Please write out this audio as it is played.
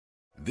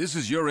This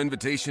is your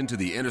invitation to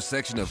the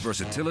intersection of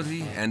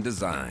versatility and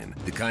design.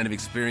 The kind of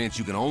experience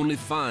you can only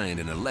find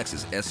in a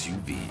Lexus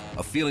SUV.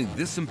 A feeling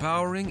this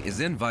empowering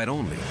is invite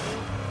only.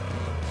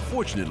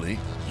 Fortunately,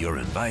 you're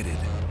invited.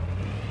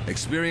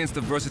 Experience the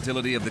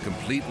versatility of the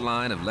complete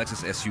line of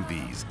Lexus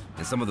SUVs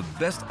and some of the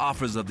best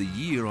offers of the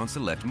year on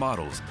select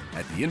models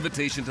at the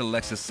Invitation to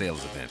Lexus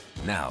sales event,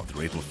 now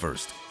through April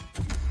 1st.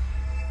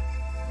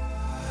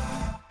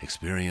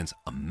 Experience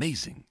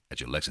amazing at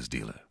your Lexus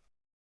dealer.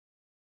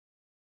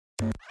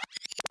 World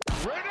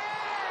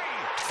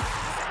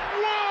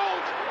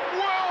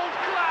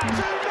class!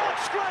 Do not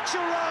scratch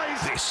your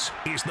eyes! This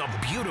is the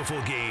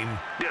beautiful game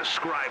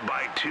described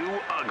by two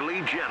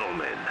ugly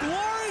gentlemen.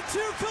 Glory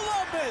to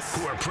Columbus!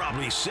 Who are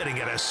probably sitting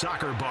at a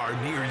soccer bar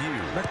near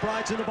you.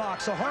 McBride's in the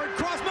box, a hard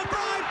cross,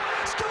 McBride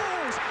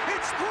scores!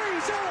 It's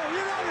 3-0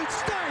 United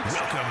States!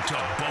 Welcome to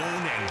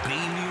Bone and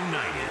Beam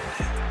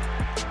United.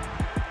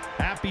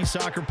 Happy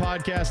Soccer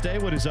Podcast Day.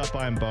 What is up?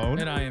 I'm Bone.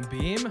 And I am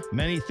Beam.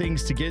 Many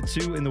things to get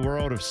to in the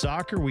world of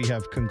soccer. We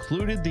have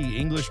concluded the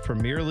English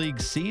Premier League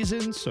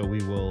season, so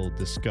we will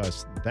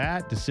discuss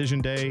that.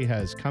 Decision Day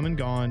has come and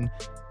gone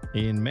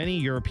in many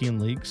European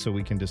leagues, so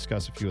we can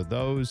discuss a few of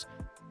those.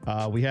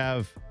 We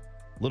have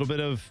a little bit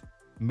of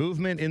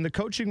movement in the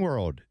coaching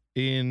world,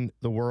 in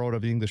the world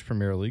of the English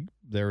Premier League.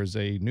 There is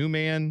a new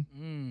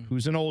man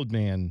who's an old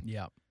man.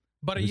 Yeah.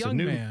 But a young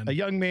man. A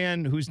young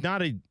man who's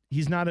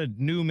he's not a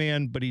new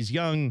man, but he's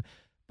young,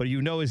 but you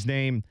know his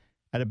name,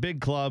 at a big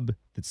club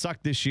that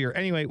sucked this year.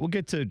 Anyway, we'll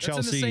get to Chelsea.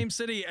 It's in the same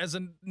city as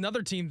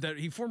another team that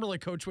he formerly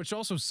coached, which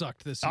also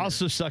sucked this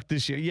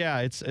year. Yeah,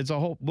 it's a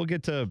whole. We'll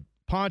get to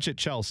Ponch at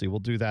Chelsea. We'll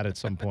do that at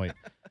some point.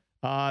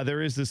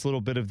 There is this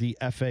little bit of the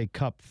FA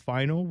Cup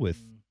final with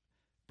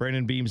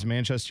Brandon Beam's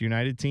Manchester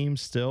United team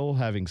still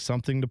having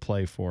something to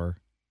play for.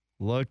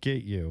 Look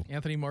at you.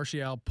 Anthony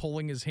Martial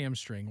pulling his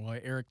hamstring while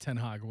Eric Ten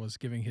Hag was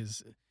giving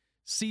his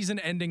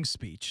season-ending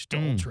speech to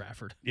Old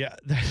Trafford. Yeah,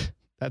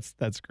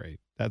 that's great.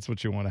 That's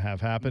what you want to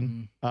have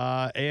happen.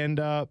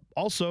 And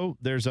also,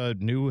 there's a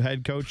new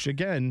head coach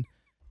again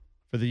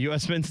for the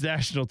U.S. men's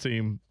national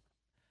team.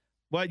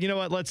 Well, you know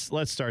what?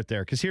 Let's start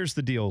there, because here's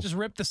the deal. Just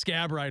rip the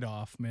scab right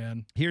off,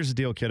 man. Here's the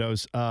deal,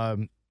 kiddos.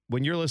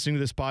 When you're listening to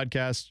this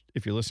podcast,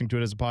 if you're listening to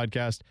it as a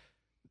podcast,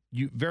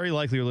 you very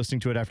likely are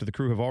listening to it after the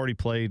Crew have already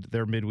played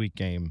their midweek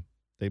game.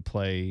 They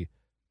play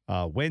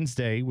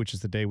Wednesday, which is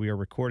the day we are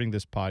recording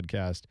this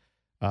podcast,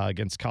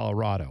 against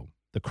Colorado,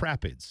 the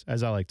Crapids,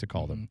 as I like to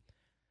call them.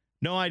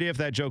 No idea if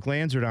that joke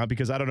lands or not,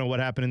 because I don't know what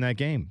happened in that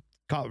game.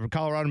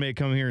 Colorado may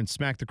come here and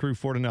smack the Crew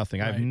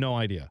 4-0. I have no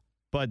idea.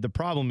 But the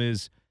problem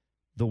is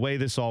the way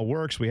this all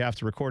works, we have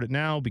to record it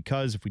now,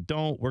 because if we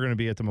don't, we're going to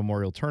be at the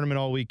Memorial Tournament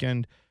all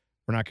weekend.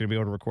 We're not going to be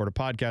able to record a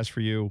podcast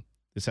for you.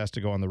 This has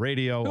to go on the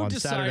radio on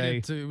Saturday.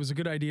 It was a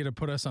good idea to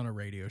put us on a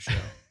radio show?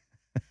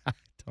 I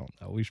don't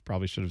know. We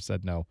probably should have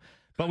said no,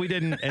 but we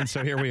didn't, and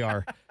so here we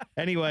are.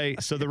 Anyway,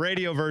 so the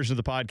radio version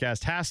of the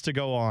podcast has to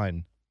go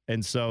on,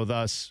 and so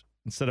thus,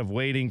 instead of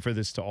waiting for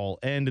this to all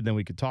end and then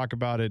we could talk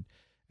about it,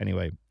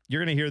 anyway,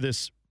 you're going to hear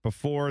this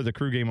before the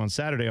Crew game on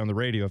Saturday on the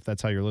radio, if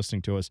that's how you're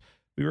listening to us.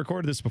 We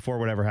recorded this before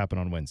whatever happened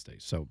on Wednesday,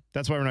 so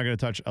that's why we're not going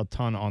to touch a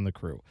ton on the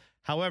Crew.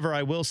 However,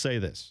 I will say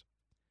this.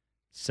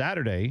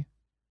 Saturday,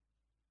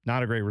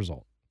 not a great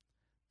result.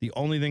 The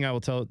only thing I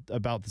will tell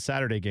about the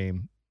Saturday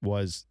game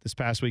was this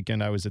past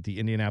weekend I was at the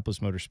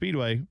Indianapolis Motor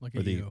Speedway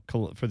for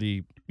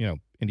the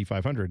Indy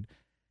 500,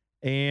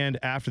 and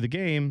after the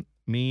game,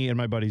 me and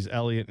my buddies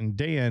Elliot and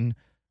Dan,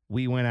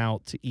 we went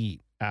out to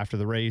eat after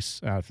the race,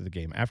 after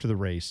the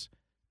race,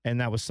 and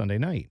that was Sunday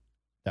night.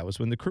 That was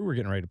when the Crew were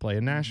getting ready to play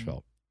in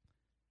Nashville,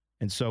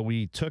 and so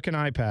we took an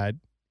iPad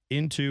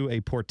into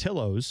a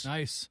Portillo's,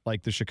 nice,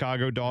 like the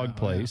Chicago dog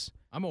place. Yeah.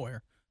 I'm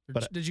aware.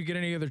 But did you get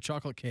any other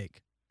chocolate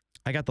cake?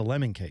 I got the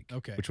lemon cake,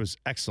 okay, which was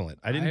excellent.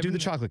 I didn't do the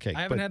chocolate cake.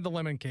 I haven't had the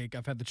lemon cake.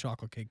 I've had the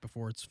chocolate cake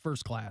before. It's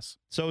first class.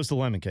 So was the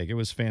lemon cake. It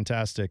was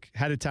fantastic.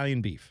 Had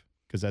Italian beef,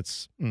 because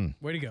that's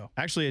way to go.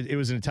 Actually, it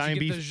was an Italian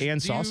beef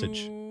and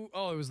sausage. It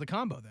was the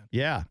combo then.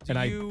 Yeah.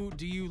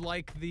 Do you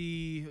like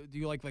the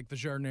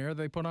jardiniere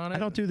they put on it? I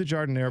don't do the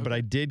jardiniere, okay, but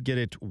I did get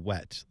it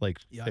wet,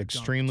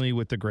 extremely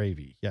with the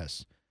gravy.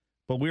 Yes.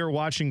 But we were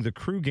watching the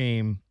Crew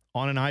game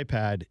on an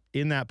iPad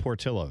in that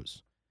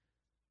Portillo's.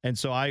 And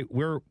so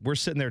we're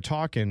sitting there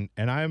talking,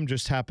 and I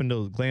just happened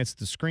to glance at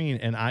the screen,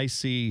 and I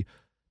see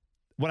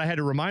what I had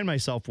to remind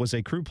myself was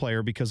a Crew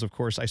player, because, of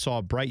course, I saw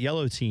a bright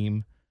yellow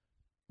team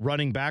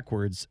running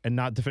backwards and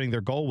not defending their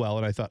goal well,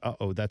 and I thought,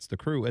 uh-oh, that's the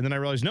Crew. And then I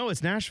realized, no,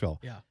 it's Nashville.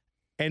 Yeah.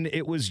 And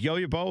it was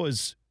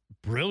Yoyoboa's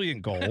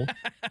brilliant goal,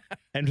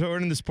 and we're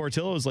in this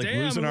Portillo's,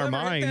 losing our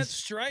minds. Hit that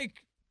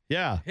strike.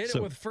 Yeah. Hit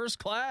it with first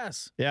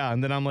class. Yeah,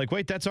 and then I'm like,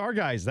 wait, that's our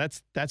guys.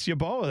 That's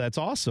Yoboa. That's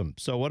awesome.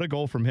 So what a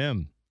goal from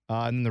him.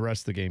 And then the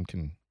rest of the game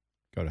can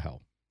go to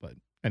hell. But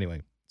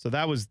anyway, so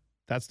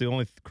that's the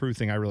only Crew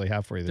thing I really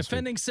have for you this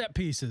Defending week. Set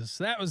pieces.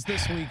 That was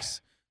this week's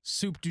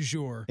soup du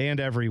jour. And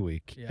every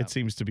week, it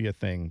seems to be a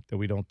thing that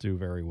we don't do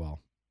very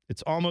well.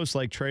 It's almost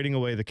like trading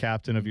away the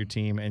captain of your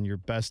team and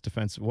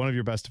one of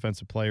your best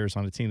defensive players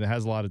on a team that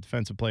has a lot of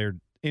defensive player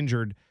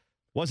injured,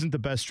 wasn't the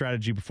best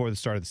strategy before the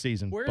start of the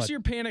season. Where's your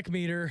panic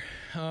meter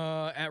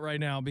at right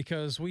now?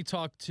 Because we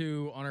talked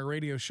to, on our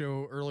radio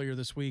show earlier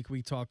this week,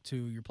 we talked to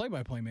your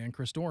play-by-play man,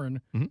 Chris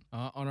Doran,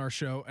 on our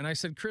show. And I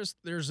said, Chris,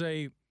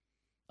 I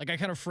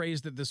kind of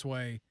phrased it this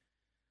way.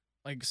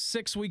 Like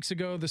 6 weeks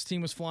ago, this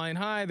team was flying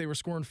high. They were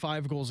scoring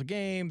 5 goals a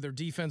game. Their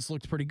defense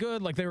looked pretty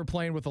good. Like they were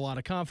playing with a lot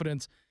of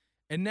confidence.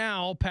 And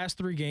now, past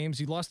 3 games,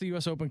 you lost the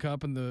U.S. Open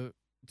Cup to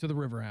the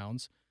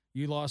Riverhounds.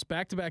 You lost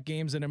back-to-back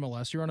games in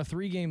MLS. You're on a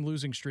 3-game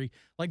losing streak.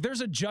 Like,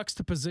 there's a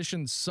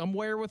juxtaposition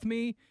somewhere with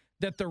me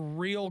that the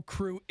real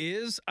Crew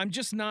is. I'm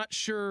just not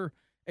sure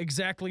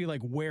exactly,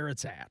 like, where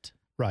it's at.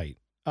 Right.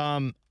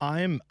 I'm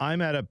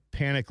at a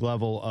panic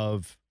level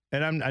of,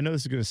 and I know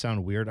this is going to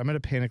sound weird, I'm at a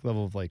panic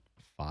level of, like,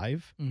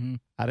 5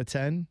 out of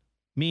 10,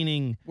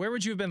 meaning... Where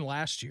would you have been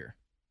last year?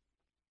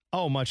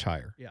 Oh, much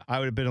higher. Yeah. I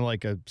would have been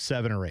like a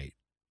 7 or 8.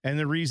 And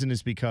the reason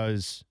is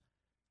because...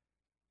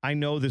 I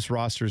know this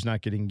roster is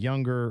not getting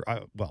younger.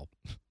 Well,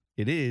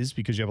 it is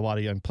because you have a lot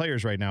of young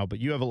players right now, but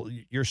you have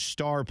your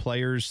star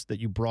players that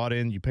you brought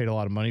in, you paid a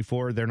lot of money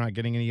for. They're not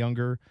getting any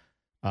younger.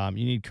 You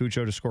need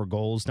Cucho to score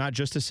goals, not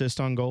just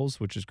assist on goals,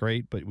 which is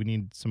great, but we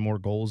need some more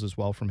goals as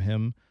well from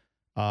him.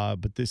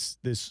 But this,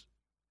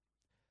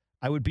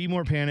 I would be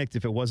more panicked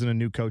if it wasn't a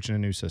new coach and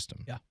a new system.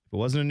 Yeah. If it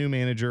wasn't a new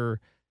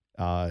manager,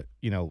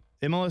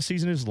 MLS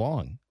season is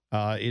long.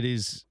 It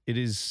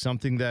is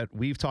something that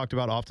we've talked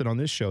about often on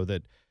this show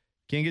that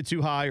can't get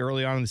too high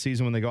early on in the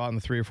season when they go out on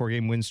the 3 or 4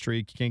 game win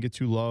streak. You can't get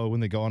too low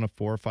when they go on a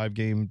 4 or 5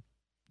 game,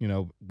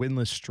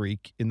 winless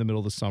streak in the middle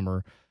of the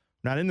summer.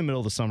 Not in the middle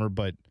of the summer,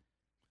 but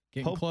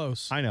getting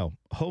close. I know.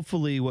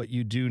 Hopefully what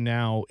you do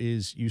now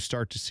is you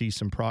start to see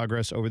some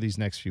progress over these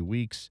next few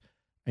weeks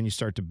and you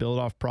start to build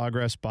off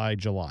progress by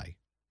July.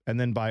 And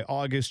then by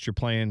August, you're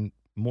playing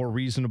more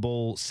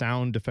reasonable,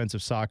 sound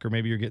defensive soccer.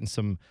 Maybe you're getting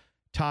some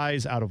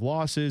ties out of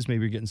losses.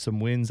 Maybe you're getting some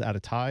wins out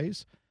of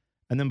ties.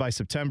 And then by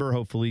September,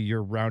 hopefully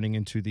you're rounding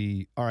into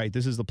all right,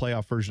 this is the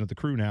playoff version of the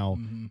Crew now,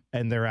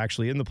 and they're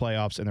actually in the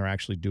playoffs and they're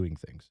actually doing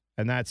things.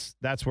 And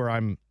that's where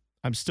I'm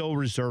still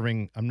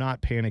reserving. I'm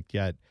not panicked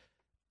yet,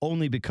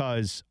 only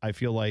because I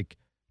feel like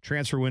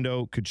transfer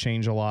window could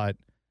change a lot.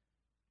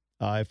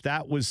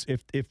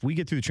 If we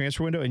get through the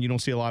transfer window and you don't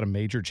see a lot of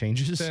major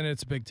changes, then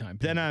it's big time.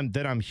 Then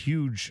I'm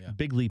huge,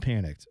 bigly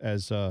panicked,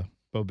 as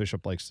Bo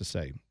Bishop likes to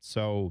say.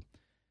 So.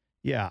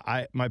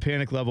 Yeah, my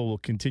panic level will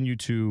continue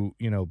to,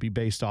 be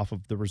based off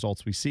of the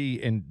results we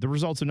see, and the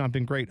results have not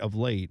been great of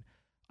late.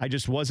 I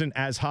just wasn't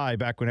as high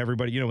back when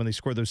everybody, when they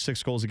scored those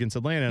 6 goals against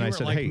Atlanta, and I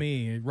said, like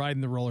me,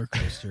 riding the roller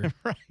coaster.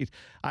 Right.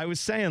 I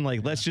was saying,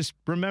 let's just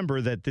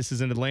remember that this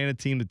is an Atlanta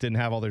team that didn't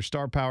have all their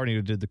star power,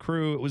 neither did the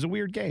Crew. It was a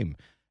weird game.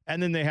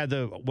 And then they had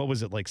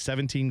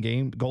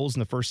 17 goals in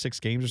the first 6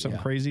 games or something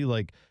crazy.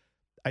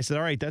 I said,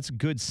 all right, that's a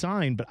good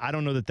sign, but I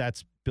don't know that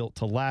that's built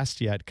to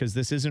last yet, because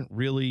this isn't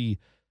really...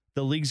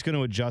 The league's going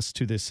to adjust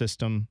to this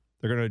system.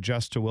 They're going to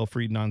adjust to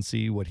Wilfried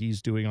Nancy, what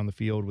he's doing on the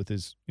field with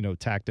his,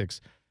 tactics.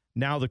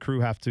 Now the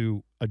Crew have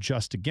to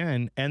adjust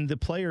again, and the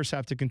players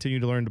have to continue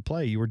to learn to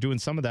play. You were doing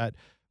some of that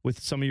with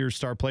some of your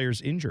star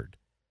players injured.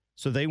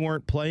 So they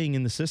weren't playing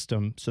in the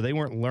system, so they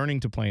weren't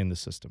learning to play in the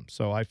system.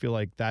 So I feel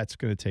like that's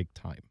going to take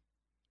time.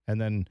 And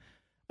then,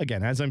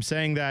 again, as I'm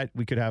saying that,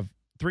 we could have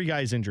 3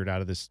 guys injured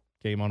out of this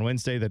game on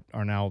Wednesday that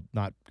are now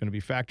not going to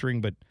be factoring,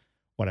 but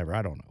whatever,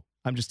 I don't know.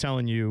 I'm just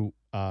telling you,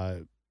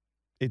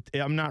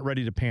 I'm not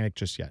ready to panic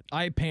just yet.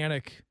 I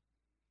panic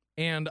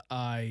and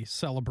I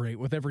celebrate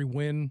with every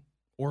win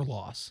or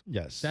loss.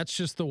 Yes. That's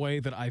just the way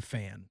that I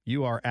fan.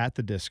 You are at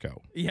the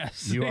disco.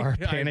 Yes. You are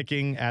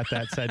panicking at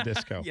that said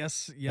disco.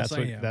 Yes, I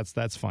am.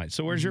 That's fine.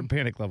 So where's your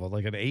panic level?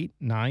 Like an 8,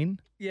 9?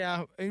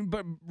 Yeah,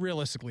 but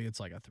realistically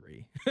it's like a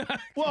 3.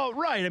 Well,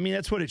 right. I mean,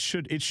 that's what it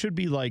should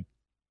be like.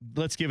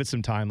 Let's give it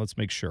some time. Let's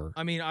make sure.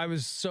 I mean, I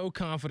was so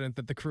confident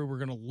that the Crew were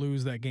going to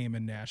lose that game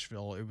in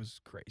Nashville. It was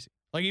crazy.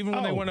 Like, even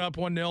when they went up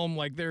 1-0, I'm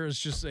like, there is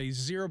just a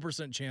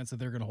 0% chance that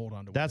they're going to hold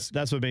on to it.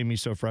 That's what made me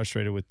so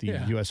frustrated with the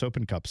U.S.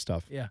 Open Cup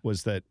stuff. Yeah.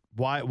 Was that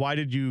why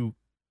did you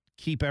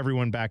keep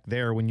everyone back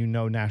there when you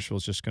know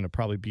Nashville's just going to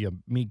probably be a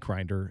meat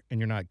grinder and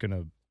you're not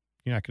going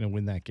to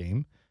win that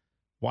game?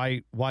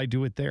 Why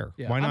do it there?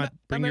 Yeah. Why not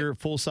bring your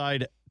full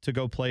side to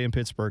go play in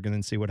Pittsburgh and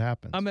then see what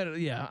happens? I'm at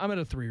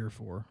a 3 or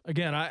 4.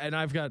 Again,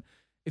 I've got,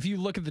 if you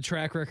look at the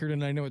track record,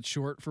 and I know it's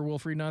short for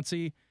Wilfried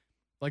Nancy,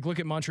 like,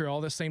 look at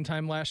Montreal this same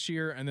time last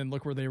year, and then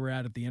look where they were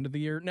at the end of the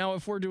year. Now,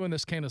 if we're doing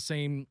this kind of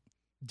same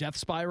death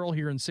spiral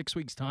here in 6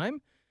 weeks'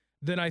 time,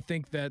 then I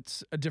think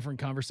that's a different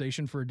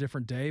conversation for a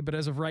different day. But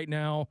as of right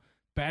now,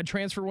 bad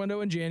transfer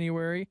window in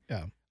January,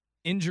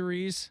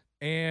 injuries,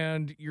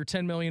 and your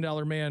 $10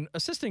 million man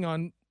assisting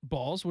on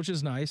balls, which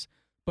is nice,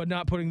 but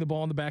not putting the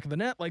ball in the back of the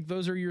net. Like,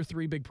 those are your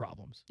 3 big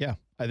problems. Yeah,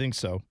 I think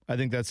so. I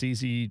think that's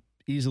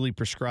easily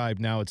prescribed.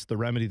 Now it's the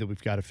remedy that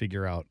we've got to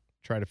figure out.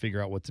 Try to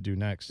figure out what to do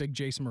next. Big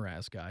Jason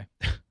Mraz guy.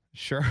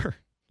 Sure.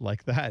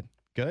 Like that.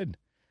 Good.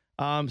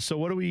 So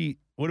what do we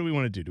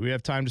want to do? Do we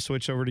have time to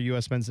switch over to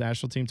U.S. men's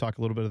national team? Talk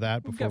a little bit of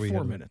that before We've got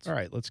 4 minutes. All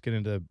right, let's get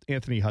into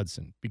Anthony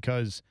Hudson,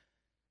 because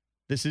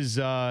this is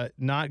not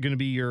going to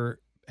be your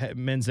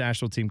men's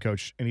national team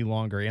coach any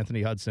longer.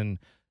 Anthony Hudson,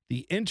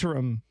 the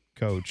interim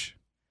coach,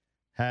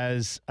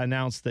 has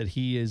announced that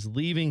he is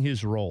leaving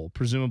his role,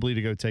 presumably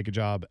to go take a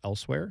job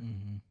elsewhere.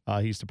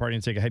 Mm-hmm. He's departing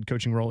to take a head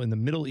coaching role in the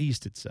Middle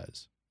East, it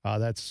says.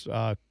 That's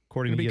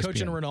according to ESPN. Could be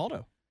coaching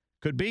Ronaldo.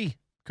 Could be.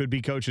 Could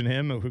be coaching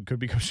him. Or could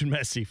be coaching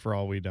Messi for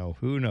all we know.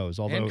 Who knows?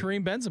 And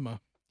Kareem Benzema.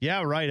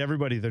 Yeah, right.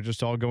 Everybody. They're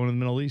just all going to the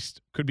Middle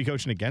East. Could be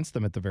coaching against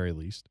them at the very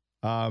least.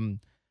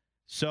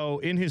 So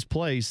in his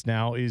place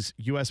now is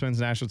U.S. men's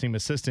national team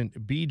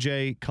assistant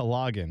BJ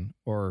Callaghan,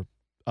 or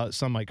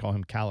some might call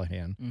him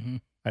Callaghan. Mm-hmm.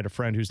 I had a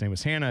friend whose name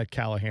was Hannah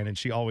Callaghan, and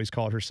she always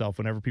called herself,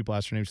 whenever people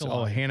asked her name, she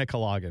said, Hannah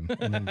Callaghan.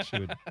 And then she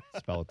would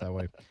spell it that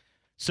way.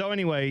 So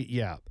anyway,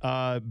 yeah,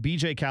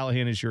 BJ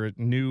Callaghan is your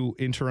new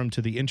interim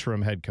to the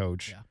interim head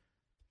coach. Yeah.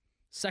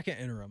 Second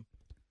interim.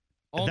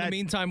 In the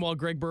meantime, while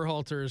Greg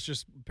Berhalter is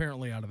just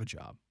apparently out of a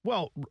job.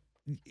 Well,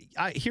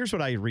 here's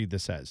what I read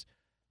this as.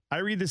 I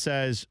read this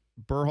as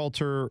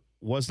Berhalter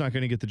was not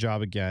going to get the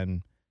job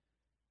again.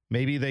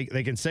 Maybe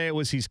they can say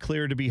he's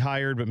cleared to be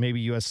hired, but maybe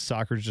U.S.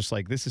 Soccer is just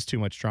like, this is too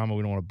much drama.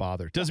 We don't want to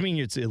bother. Doesn't mean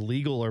it's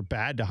illegal or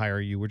bad to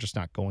hire you. We're just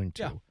not going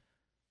to. Yeah.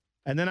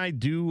 And then I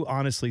do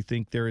honestly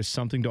think there is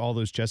something to all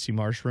those Jesse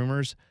Marsch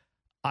rumors.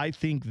 I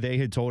think they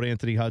had told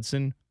Anthony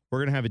Hudson, we're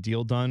going to have a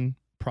deal done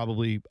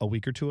probably a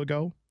week or two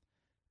ago.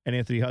 And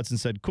Anthony Hudson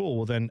said, cool,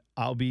 well, then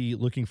I'll be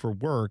looking for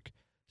work.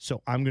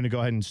 So I'm going to go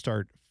ahead and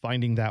start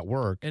finding that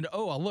work. And,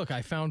 look,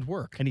 I found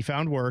work. And he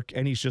found work,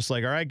 and he's just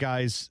like, all right,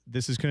 guys,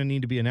 this is going to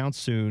need to be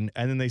announced soon.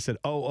 And then they said,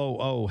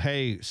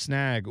 hey,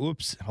 snag,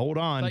 oops, hold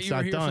on, it's not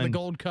done. You were here for the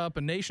Gold Cup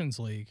and Nations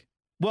League.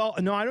 Well,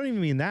 no, I don't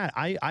even mean that.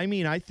 I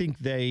mean, I think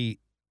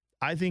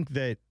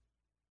that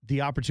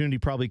the opportunity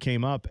probably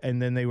came up,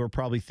 and then they were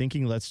probably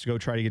thinking, let's go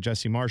try to get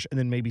Jesse Marsch, and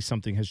then maybe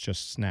something has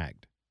just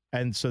snagged.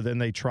 And so then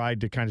they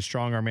tried to kind of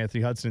strong-arm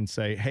Anthony Hudson and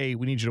say, hey,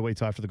 we need you to wait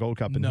till after the Gold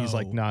Cup. And he's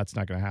like, no, it's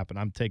not going to happen.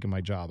 I'm taking my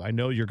job. I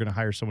know you're going to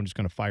hire someone who's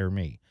going to fire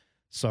me.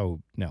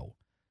 So, no.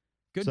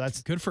 Good, so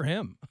that's good for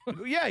him.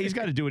 Yeah, he's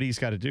got to do what he's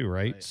got to do,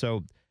 right?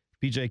 So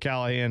BJ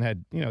Callaghan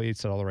had, he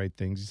said all the right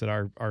things. He said,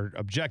 our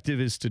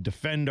objective is to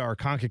defend our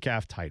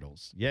CONCACAF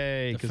titles.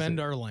 Yay. Defend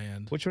our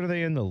land. Which one are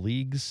they in? The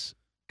Leagues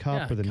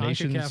Cup or the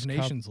Nations Cup?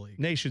 Nations League.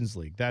 Nations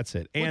League, that's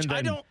it. And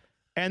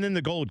then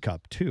the Gold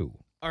Cup, too.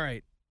 All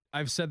right.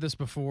 I've said this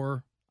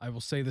before. I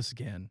will say this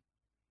again.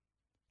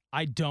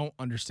 I don't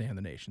understand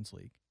the Nations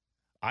League.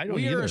 I don't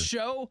either. We are a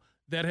show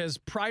that has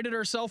prided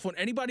ourselves when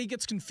anybody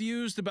gets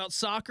confused about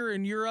soccer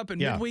in Europe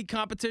and midweek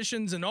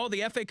competitions and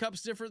the FA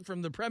Cup's different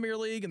from the Premier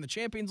League and the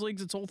Champions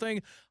League's its whole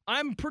thing.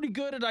 I'm pretty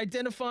good at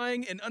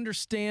identifying and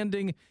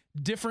understanding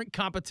different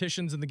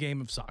competitions in the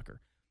game of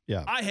soccer.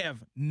 Yeah. I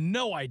have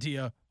no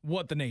idea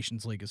what the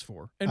Nations League is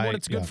for and what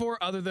it's good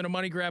for other than a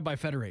money grab by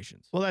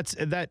federations. Well, that's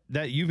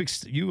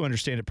you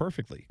understand it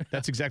perfectly.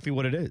 That's exactly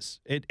what it is.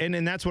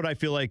 And that's what I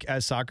feel like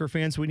as soccer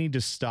fans, we need to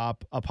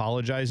stop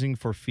apologizing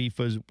for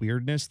FIFA's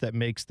weirdness that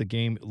makes the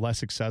game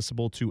less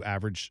accessible to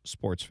average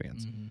sports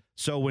fans. Mm-hmm.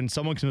 So when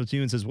someone comes up to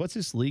you and says, what's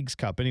this Leagues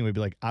Cup anyway?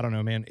 Be like, I don't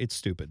know, man. It's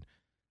stupid.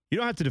 You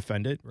don't have to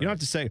defend it. Right. You don't have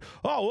to say,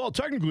 oh, well,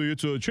 technically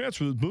it's a chance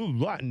for the blah,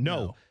 blah.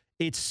 No,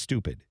 it's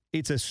stupid.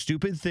 It's a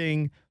stupid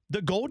thing.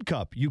 The Gold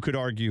Cup, you could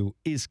argue,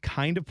 is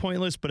kind of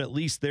pointless, but at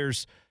least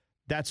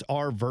that's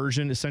our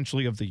version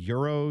essentially of the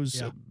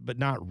Euros, but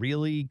not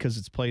really because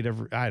it's played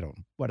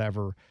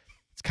whatever.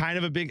 It's kind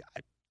of a big,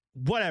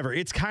 whatever.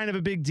 It's kind of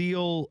a big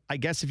deal. I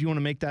guess if you want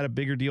to make that a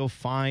bigger deal,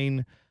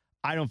 fine.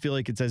 I don't feel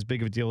like it's as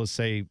big of a deal as,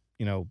 say,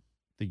 the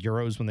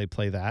Euros when they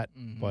play that,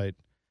 but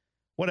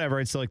whatever.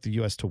 I'd still like the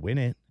U.S. to win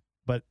it,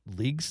 but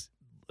leagues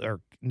or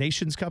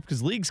Nations Cup,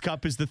 because Leagues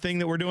Cup is the thing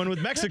that we're doing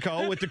with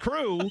Mexico with the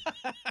crew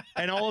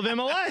and all of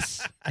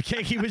MLS. I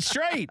can't keep it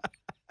straight.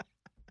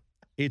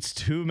 It's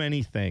too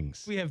many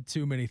things. We have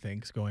too many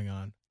things going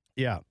on.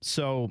 Yeah.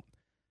 So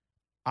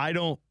I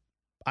don't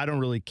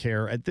really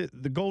care. At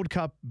the Gold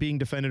Cup being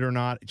defended or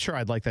not, sure,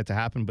 I'd like that to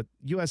happen, but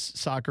U.S.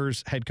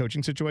 Soccer's head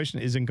coaching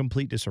situation is in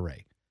complete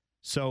disarray.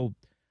 So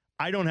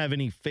I don't have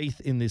any faith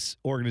in this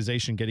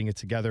organization getting it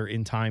together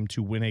in time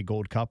to win a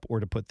Gold Cup or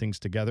to put things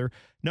together.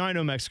 Now, I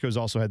know Mexico's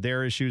also had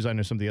their issues. I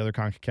know some of the other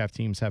CONCACAF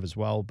teams have as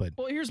well. But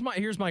here's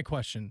my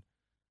question.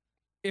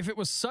 If it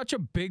was such a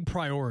big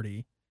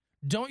priority,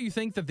 don't you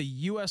think that the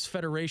U.S.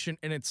 Federation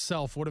in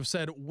itself would have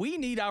said, we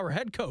need our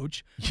head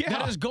coach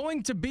that is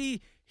going to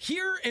be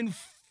here in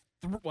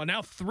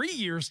now 3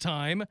 years'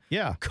 time,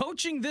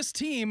 coaching this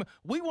team.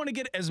 We want to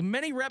get as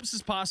many reps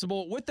as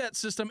possible with that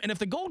system. And if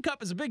the Gold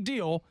Cup is a big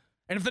deal,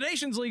 and if the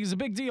Nations League is a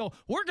big deal,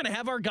 we're going to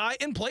have our guy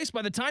in place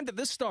by the time that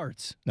this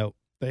starts. No,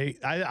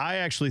 I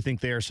actually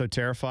think they are so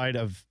terrified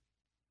of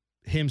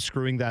him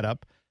screwing that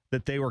up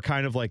that they were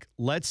kind of like,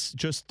 let's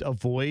just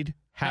avoid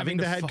having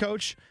the head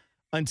coach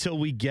until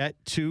we get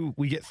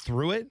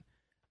through it.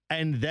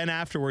 And then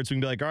afterwards, we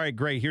can be like, all right,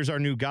 great. Here's our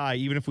new guy.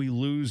 Even if we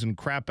lose and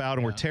crap out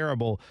and we're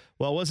terrible.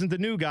 Well, it wasn't the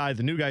new guy.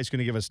 The new guy's going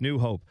to give us new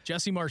hope.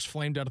 Jesse Marsch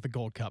flamed out of the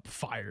Gold Cup.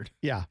 Fired.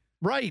 Yeah,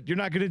 right. You're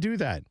not going to do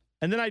that.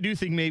 And then I do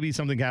think maybe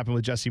something happened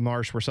with Jesse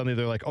Marsch where suddenly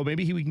they're like, oh,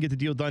 maybe we can get the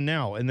deal done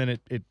now. And then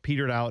it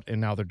petered out,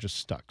 and now they're just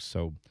stuck.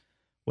 So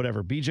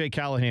whatever. BJ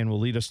Callaghan will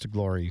lead us to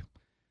glory.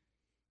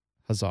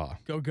 Huzzah.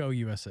 Go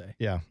USA.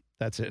 Yeah,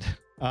 that's it.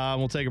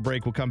 We'll take a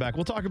break. We'll come back.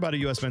 We'll talk about a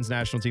U.S. men's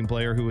national team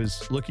player who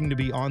is looking to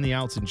be on the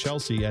outs in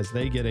Chelsea as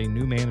they get a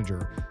new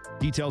manager.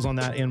 Details on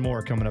that and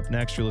more coming up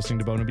next. You're listening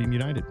to Bone and Beam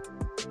United.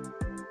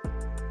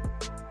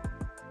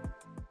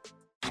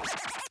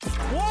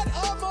 What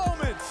a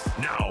moment!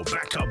 Now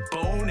back to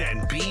Bone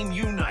and Beam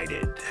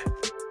United.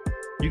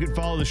 You can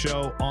follow the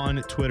show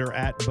on Twitter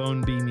at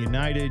Bone Beam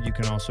United. You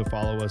can also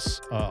follow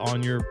us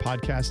on your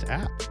podcast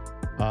app.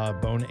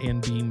 Bone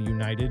and Beam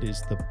United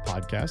is the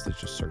podcast.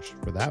 Let's just search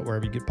for that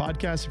wherever you get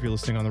podcasts. If you're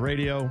listening on the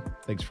radio,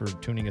 thanks for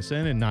tuning us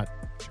in and not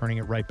turning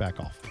it right back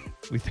off.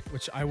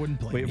 Which I wouldn't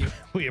blame you.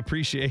 We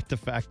appreciate the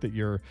fact that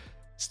you're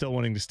still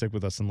wanting to stick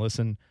with us and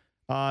listen.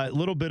 A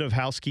little bit of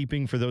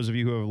housekeeping for those of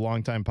you who are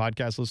longtime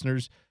podcast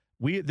listeners.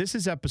 This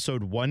is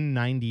episode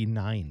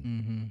 199.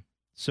 Mm-hmm.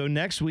 So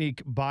next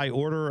week, by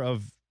order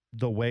of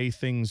the way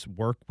things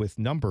work with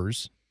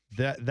numbers,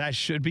 that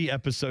should be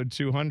episode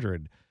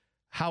 200.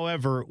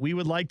 However, we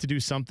would like to do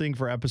something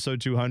for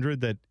episode 200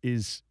 that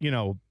is,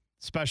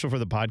 special for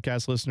the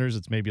podcast listeners.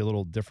 It's maybe a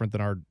little different than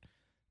our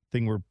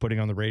thing we're putting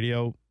on the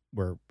radio,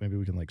 where maybe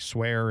we can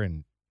swear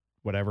and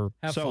whatever.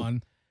 Have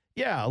fun.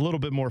 Yeah, a little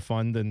bit more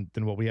fun than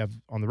what we have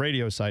on the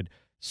radio side.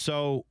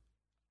 So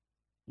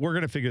we're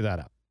going to figure that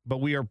out. But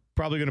we are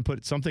probably going to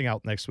put something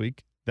out next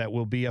week that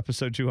will be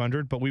episode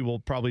 200, but we will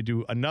probably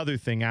do another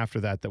thing after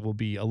that will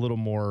be a little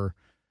more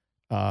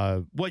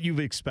what you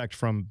would expect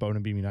from Bone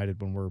and Beam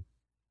United when we're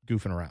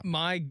goofing around.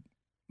 My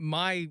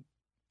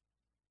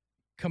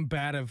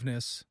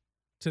combativeness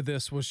to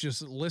this was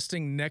just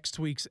listing next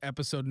week's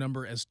episode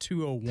number as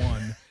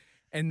 201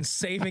 and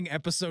saving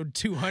episode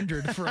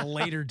 200 for a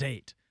later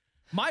date.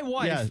 My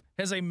wife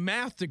has a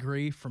math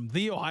degree from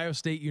The Ohio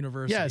State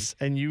University. Yes,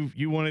 and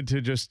you wanted to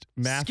just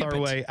math Skip our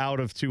it. way out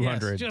of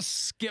 200. Yes,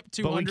 just skip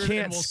 200 but we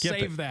can't and we'll skip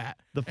save it. that.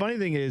 The funny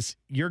thing is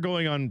you're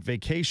going on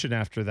vacation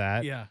after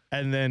that. Yeah.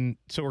 And then,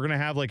 so we're going to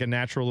have a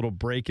natural little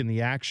break in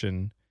the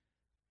action.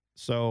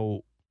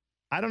 So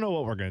I don't know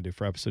what we're going to do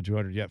for episode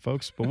 200 yet,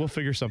 folks, but we'll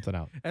figure something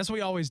out. As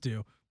we always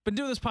do. Been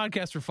doing this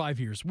podcast for 5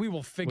 years. We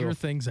will figure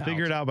things out.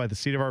 Figure it out by the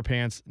seat of our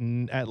pants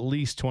at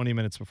least 20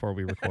 minutes before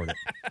we record it.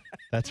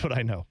 That's what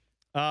I know.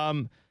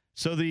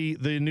 So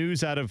the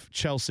news out of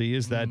Chelsea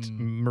is that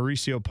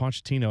Mauricio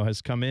Pochettino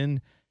has come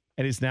in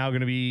and is now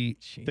going to be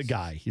the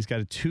guy. He's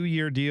got a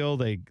 2-year deal.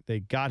 They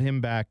got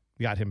him back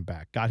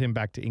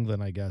to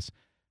England, I guess.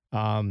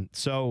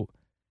 So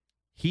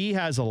he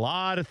has a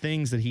lot of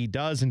things that he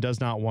does and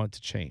does not want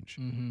to change.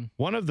 Mm-hmm.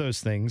 One of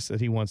those things that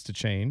he wants to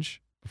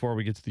change before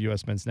we get to the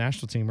U.S. men's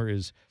national teamer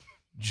is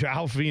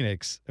Joao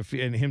Felix,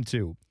 and him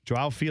too.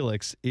 Joao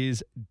Felix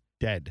is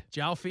dead.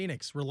 Joao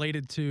Felix,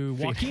 related to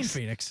Joaquin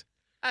Phoenix.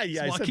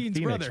 Yeah, I said Joaquin's Phoenix.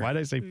 brother. Why did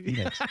I say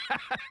Phoenix?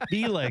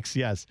 Felix,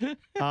 yes.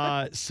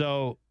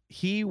 So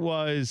he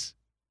was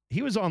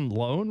on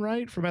loan,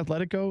 right, from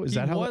Atletico? He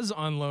was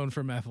on loan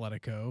from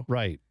Atletico.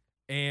 Right.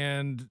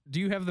 And do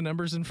you have the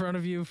numbers in front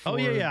of you? Oh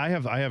yeah, I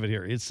have it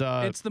here.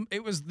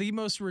 It was the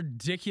most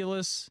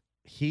ridiculous.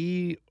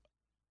 He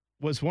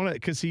was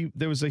because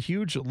there was a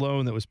huge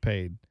loan that was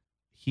paid.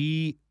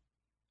 He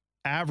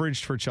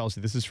averaged for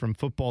Chelsea. This is from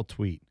Football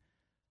Tweet.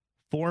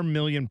 £4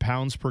 million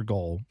per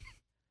goal.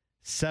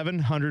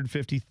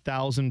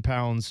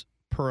 £750,000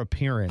 per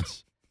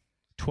appearance,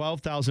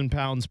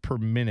 £12,000 per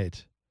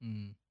minute,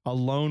 a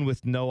loan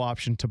with no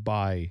option to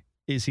buy.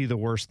 Is he the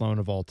worst loan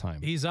of all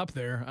time? He's up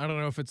there. I don't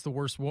know if it's the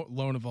worst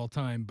loan of all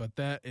time, but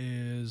that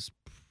is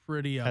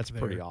pretty up there. That's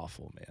pretty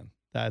awful, man.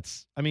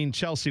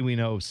 Chelsea, we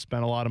know,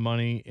 spent a lot of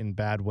money in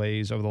bad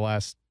ways over the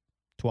last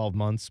 12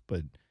 months,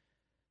 but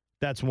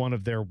that's one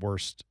of their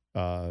worst,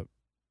 just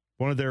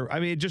one of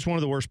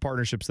the worst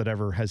partnerships that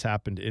ever has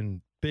happened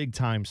in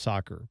big-time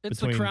soccer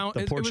between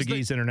the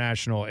Portuguese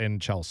international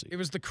and Chelsea. It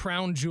was the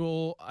crown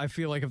jewel, I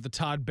feel like, of the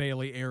Todd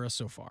Bailey era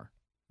so far.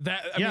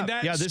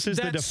 This is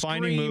the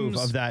defining move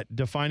of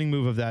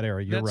that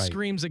era. You're right. That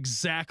screams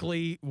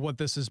exactly what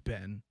this has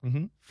been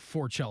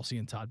for Chelsea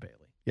and Todd Bailey.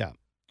 Yeah.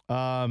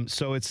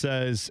 So it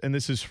says, and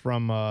this is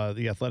from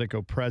the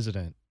Atletico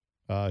president,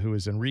 who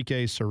is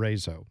Enrique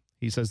Cerezo.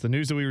 He says, the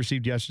news that we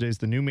received yesterday is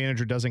the new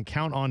manager doesn't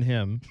count on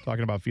him,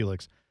 talking about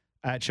Felix,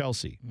 at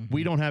Chelsea.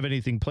 We don't have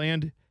anything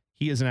planned.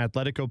 He is an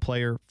Atletico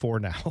player for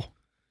now.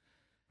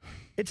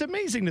 It's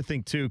amazing to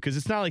think, too, because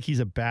it's not like he's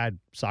a bad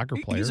soccer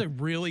player. He's a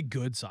really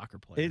good soccer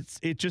player.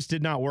 It just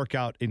did not work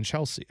out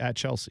at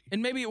Chelsea.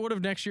 And maybe it would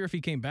have next year if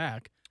he came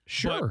back.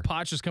 Sure. But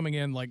Poch is coming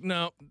in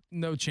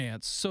no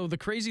chance. So the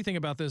crazy thing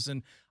about this,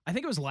 and I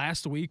think it was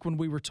last week when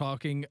we were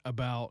talking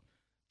about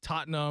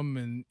Tottenham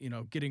and,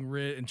 getting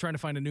rid and trying to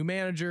find a new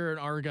manager, and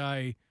our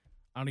guy,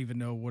 I don't even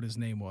know what his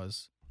name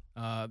was,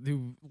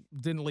 who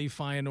didn't leave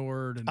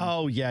Feyenoord. And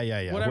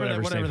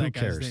Whatever that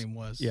guy's name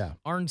was. Yeah.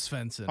 Arne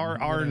Svensson.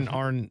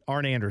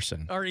 Arne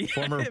Anderson.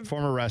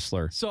 Former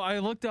wrestler. So I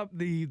looked up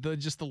the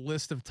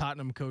list of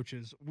Tottenham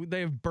coaches.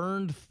 They have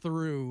burned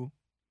through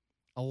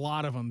a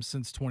lot of them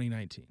since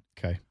 2019.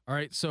 Okay. All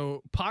right.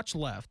 So Poch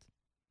left.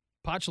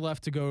 Poch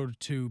left to go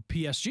to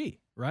PSG,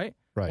 right?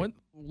 Right.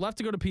 left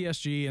to go to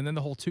PSG, and then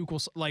the whole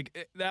Tuchel,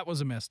 that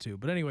was a mess too.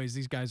 But anyways,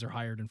 these guys are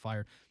hired and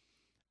fired.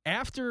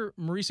 After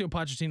Mauricio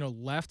Pochettino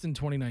left in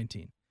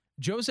 2019,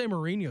 Jose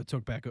Mourinho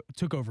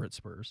took over at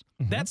Spurs.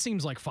 Mm-hmm. That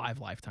seems like 5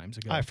 lifetimes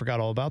ago. I forgot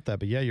all about that,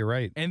 but yeah, you're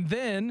right. And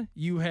then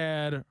you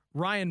had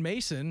Ryan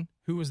Mason,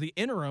 who was the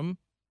interim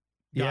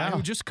guy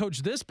who just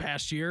coached this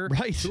past year,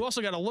 right? Who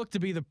also got a look to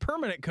be the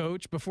permanent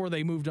coach before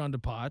they moved on to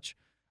Poch.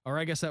 Or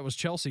I guess that was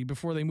Chelsea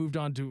before they moved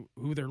on to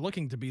who they're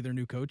looking to be their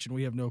new coach, and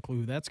we have no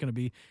clue who that's going to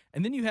be.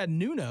 And then you had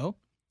Nuno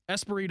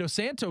Espirito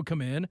Santo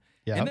come in,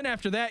 and then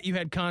after that you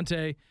had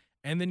Conte,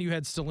 and then you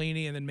had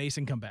Stellini, and then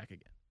Mason come back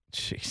again.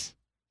 Jeez.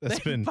 They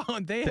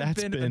have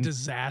been a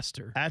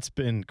disaster. That's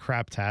been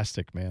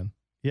craptastic, man.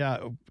 Yeah,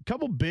 a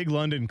couple big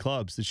London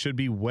clubs that should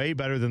be way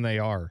better than they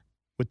are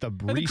with the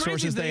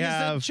resources they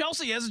have.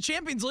 Chelsea has a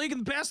Champions League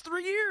in the past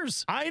 3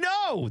 years. I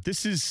know.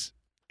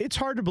 It's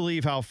hard to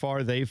believe how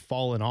far they've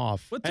fallen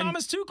off. With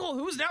Thomas Tuchel,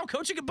 who's now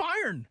coaching at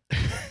Bayern.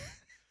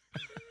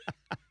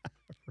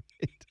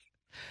 Right.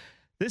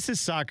 This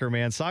is soccer,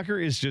 man. Soccer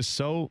is just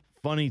so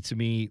funny to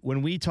me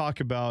when we talk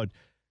about,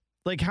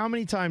 like, how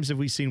many times have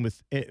we seen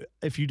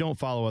if you don't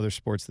follow other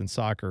sports than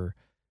soccer,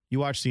 you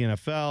watch the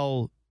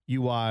NFL,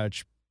 you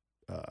watch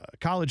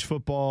college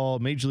football,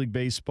 Major League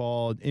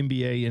Baseball,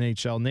 NBA,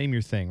 NHL, name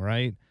your thing,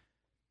 right?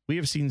 We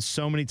have seen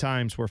so many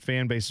times where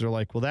fan bases are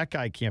like, well, that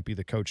guy can't be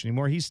the coach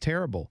anymore. He's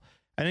terrible.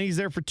 And then he's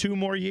there for 2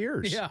 more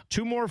years. Yeah.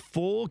 2 more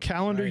full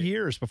calendar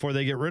years before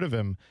they get rid of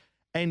him.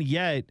 And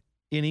yet,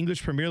 in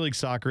English Premier League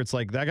soccer, it's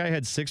like, that guy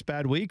had 6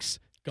 bad weeks.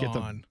 Gone. Get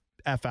the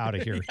F out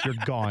of here. You're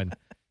gone.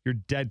 You're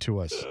dead to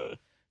us.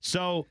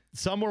 So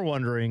some were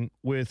wondering,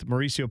 with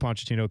Mauricio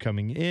Pochettino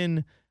coming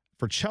in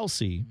for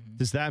Chelsea,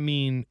 does that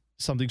mean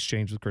something's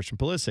changed with Christian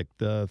Pulisic?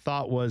 The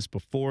thought was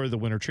before the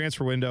winter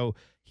transfer window,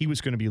 he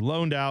was going to be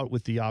loaned out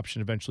with the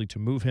option eventually to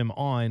move him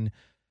on.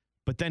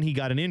 But then he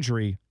got an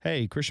injury.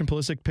 Hey, Christian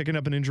Pulisic picking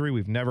up an injury.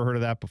 We've never heard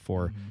of that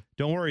before. Mm-hmm.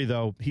 Don't worry,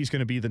 though. He's going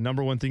to be the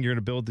number one thing you're going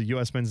to build the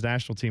U.S. men's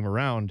national team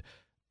around.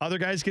 Other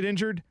guys get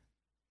injured,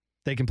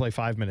 they can play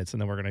 5 minutes,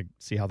 and then we're going to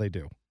see how they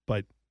do.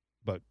 But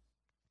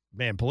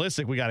man,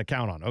 Pulisic, we got to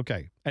count on.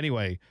 Okay.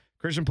 Anyway,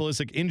 Christian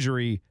Pulisic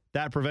injury,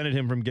 that prevented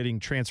him from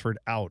getting transferred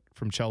out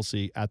from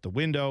Chelsea at the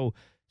window.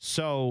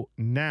 So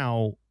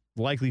now,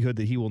 likelihood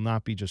that he will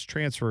not be just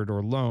transferred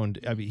or loaned.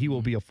 I mean, he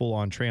will be a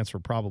full-on transfer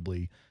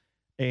probably.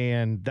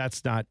 And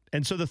that's not.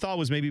 And so the thought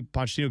was maybe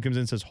Pochettino comes in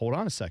and says, hold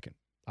on a second.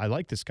 I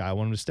like this guy. I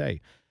want him to stay.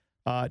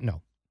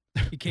 No.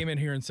 He came in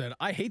here and said,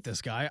 I hate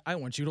this guy. I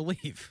want you to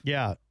leave.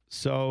 Yeah.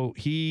 So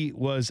he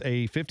was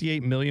a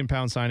 £58 million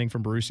signing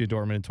from Borussia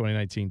Dortmund in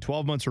 2019.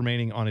 12 months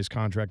remaining on his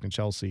contract in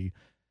Chelsea.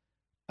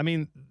 I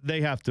mean, they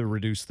have to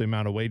reduce the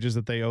amount of wages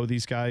that they owe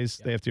these guys.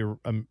 Yeah.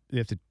 They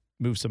have to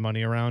move some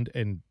money around,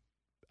 and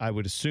I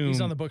would assume he's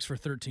on the books for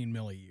 $13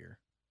 million a year,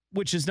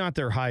 which is not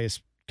their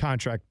highest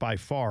contract by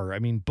far. I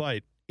mean,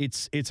 but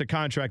it's a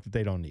contract that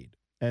they don't need,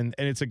 and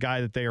it's a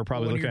guy that they are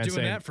probably looking at saying,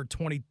 doing that for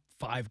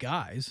 25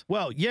 guys.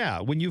 Well, yeah,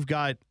 when you've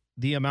got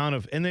the amount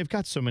of, and they've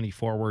got so many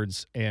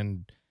forwards,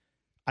 and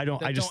I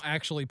don't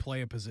actually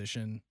play a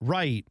position.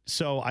 Right.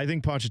 So I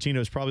think Pochettino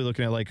is probably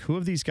looking at, like, who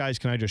of these guys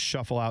can I just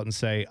shuffle out and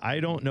say,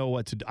 I don't know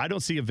what to do. I don't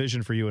see a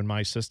vision for you in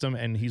my system.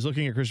 And he's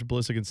looking at Christian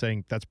Pulisic and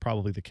saying, that's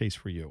probably the case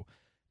for you.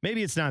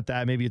 Maybe it's not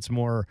that. Maybe it's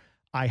more,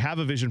 I have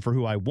a vision for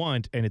who I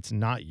want, and it's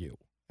not you.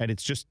 And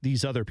it's just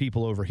these other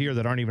people over here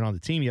that aren't even on the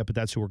team yet, but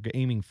that's who we're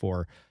aiming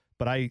for.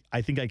 But I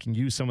think I can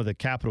use some of the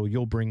capital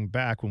you'll bring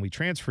back when we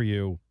transfer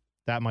you.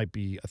 That might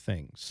be a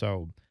thing.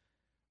 So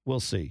we'll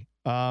see.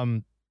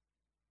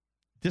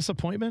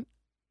 Disappointment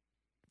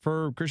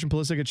for Christian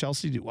Pulisic at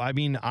Chelsea? I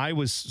mean, I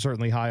was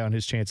certainly high on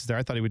his chances there.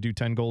 I thought he would do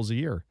 10 goals a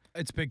year.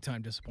 It's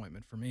big-time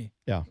disappointment for me.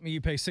 Yeah. I mean,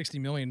 you pay $60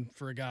 million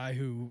for a guy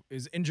who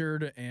is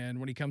injured, and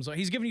when he comes on,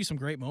 he's giving you some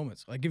great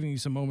moments, like giving you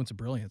some moments of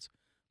brilliance.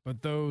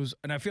 But those,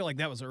 and I feel like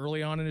that was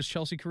early on in his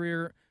Chelsea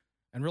career,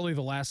 and really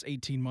the last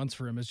 18 months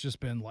for him has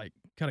just been like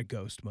kind of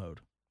ghost mode.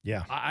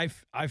 Yeah. I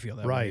feel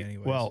that right. way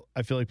anyways. Well,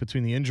 I feel like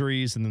between the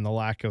injuries and then the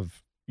lack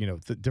of,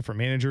 the different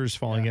managers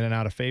falling in and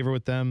out of favor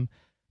with them,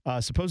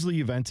 supposedly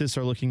Juventus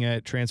are looking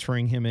at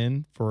transferring him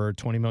in for a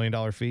 $20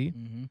 million fee,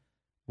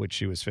 which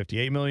he was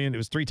 $58 million. It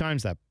was 3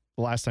 times that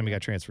the last time he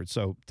got transferred.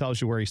 So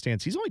tells you where he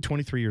stands. He's only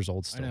 23 years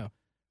old still. I know.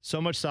 So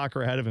much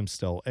soccer ahead of him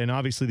still. And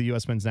obviously the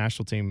U.S. men's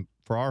national team,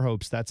 for our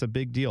hopes, that's a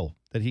big deal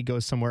that he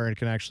goes somewhere and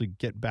can actually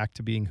get back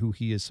to being who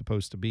he is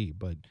supposed to be.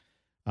 But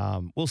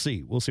we'll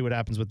see. We'll see what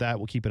happens with that.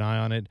 We'll keep an eye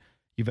on it.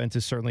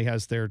 Juventus certainly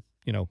has their,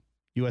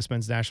 U.S.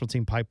 men's national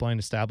team pipeline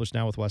established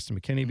now with Weston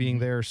McKennie being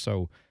there.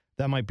 So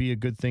that might be a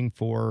good thing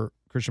for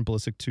Christian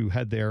Pulisic to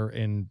head there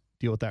and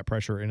deal with that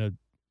pressure in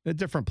a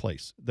different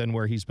place than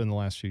where he's been the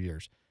last few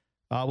years.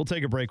 We'll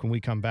take a break. When we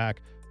come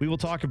back, we will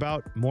talk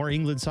about more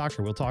England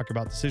soccer. We'll talk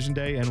about Decision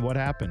Day and what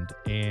happened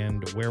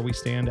and where we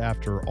stand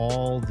after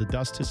all the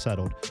dust has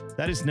settled.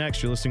 That is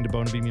next. You're listening to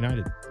Bone and Beam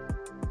United.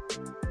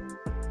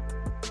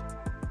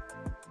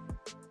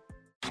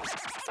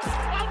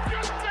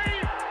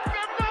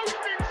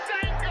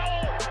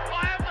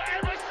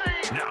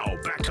 Now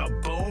back to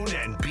Bone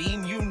and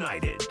Beam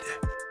United.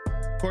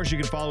 course, you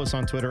can follow us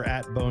on Twitter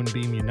at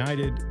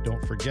BoneBeamUnited.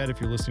 Don't forget, if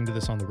you're listening to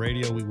this on the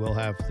radio, we will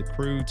have the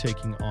Crew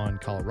taking on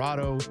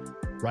Colorado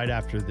right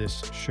after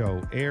this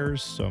show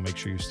airs. So make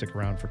sure you stick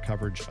around for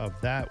coverage of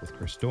that with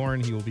Chris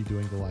Dorn. He will be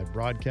doing the live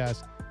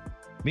broadcast.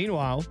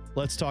 Meanwhile,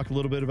 let's talk a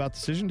little bit about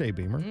Decision Day,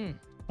 Beamer.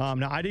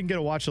 Now, I didn't get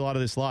to watch a lot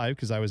of this live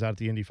because I was out at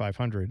the Indy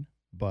 500,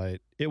 but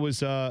it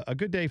was a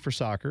good day for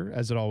soccer,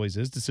 as it always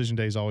is. Decision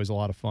Day is always a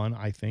lot of fun,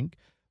 I think.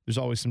 There's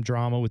always some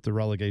drama with the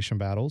relegation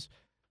battles.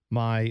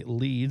 My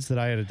Leeds that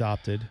I had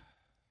adopted,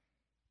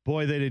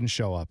 boy, they didn't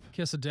show up.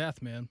 Kiss of death,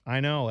 man.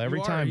 I know,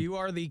 every time. You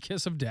are the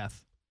kiss of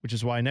death. Which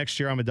is why next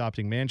year I'm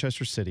adopting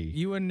Manchester City.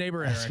 You and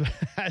neighbor Eric.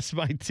 As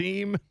my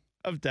team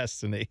of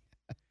destiny.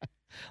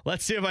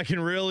 Let's see if I can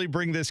really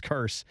bring this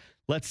curse.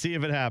 Let's see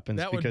if it happens.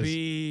 That would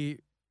be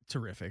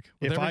terrific.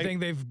 With everything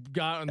they've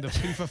got on the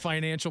FIFA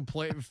financial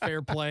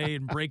fair play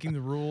and breaking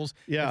the rules.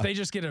 Yeah. If they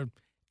just get a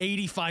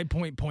 85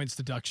 points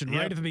deduction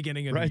right at the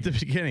beginning of the year. Right at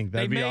the beginning.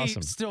 That'd be awesome. They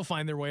may still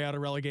find their way out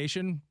of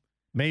relegation.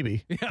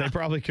 Maybe. Yeah. They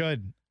probably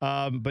could.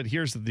 But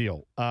here's the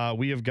deal.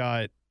 We have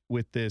got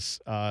with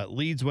this,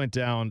 Leeds went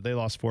down. They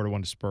lost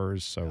 4-1 to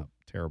Spurs, so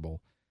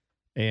terrible.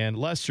 And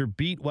Leicester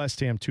beat West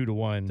Ham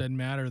 2-1. Didn't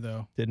matter,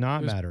 though. Did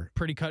not matter.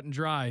 Pretty cut and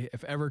dry.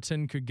 If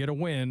Everton could get a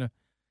win,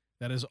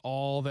 that is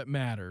all that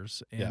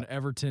matters. And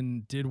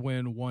Everton did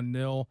win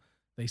 1-0.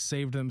 They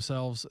saved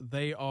themselves.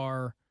 They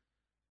are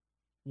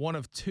one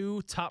of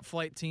two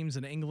top-flight teams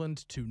in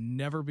England to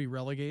never be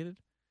relegated.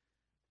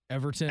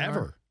 Everton.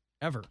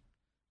 Ever.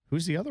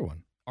 Who's the other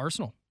one?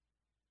 Arsenal.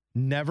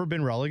 Never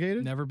been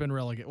relegated? Never been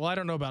relegated. Well, I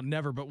don't know about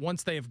never, but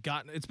once they have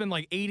gotten, it's been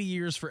like 80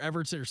 years for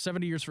Everton or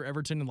 70 years for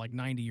Everton and like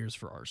 90 years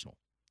for Arsenal.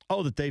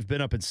 Oh, that they've been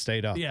up and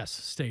stayed up. Yes,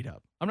 stayed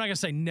up. I'm not going to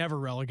say never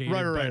relegated.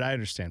 Right. I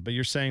understand. But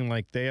you're saying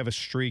like they have a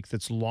streak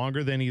that's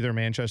longer than either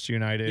Manchester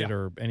United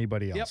or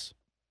anybody else.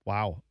 Yep.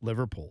 Wow.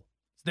 Liverpool.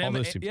 Them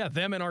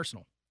and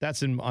Arsenal.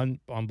 That's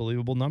an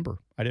unbelievable number.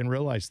 I didn't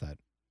realize that.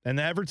 And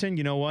the Everton,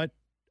 you know what?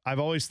 I've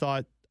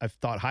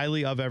thought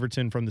highly of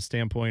Everton from the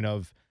standpoint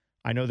of,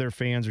 I know their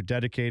fans are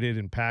dedicated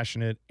and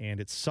passionate, and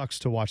it sucks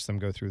to watch them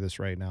go through this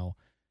right now.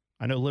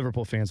 I know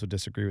Liverpool fans would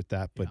disagree with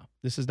that, but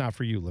this is not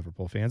for you,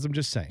 Liverpool fans. I'm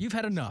just saying. You've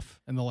had enough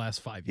in the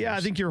last 5 years. Yeah,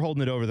 I think you're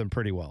holding it over them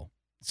pretty well.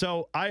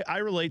 So I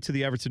relate to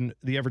the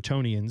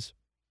Evertonians.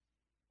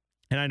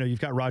 And I know you've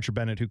got Roger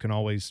Bennett, who can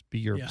always be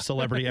your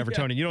celebrity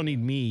Evertonian. You don't need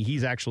me.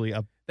 He's actually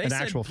an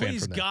actual fan.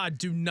 Please, God,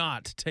 do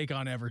not take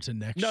on Everton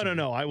next year.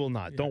 No, I will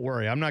not. Yeah. Don't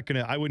worry.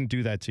 I wouldn't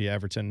do that to you,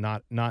 Everton.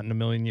 Not in a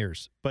million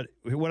years. But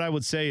what I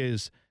would say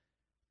is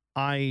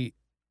I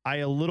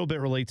a little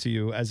bit relate to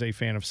you as a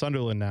fan of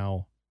Sunderland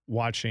now,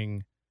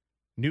 watching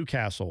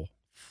Newcastle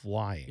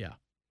flying. Yeah.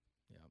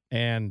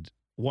 And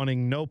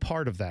wanting no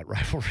part of that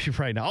rivalry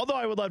right now. Although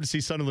I would love to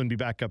see Sunderland be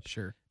back up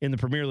in the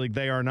Premier League.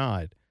 They are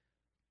not.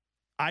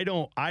 I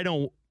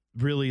don't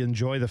really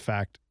enjoy the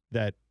fact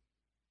that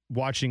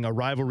watching a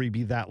rivalry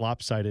be that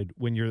lopsided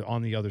when you're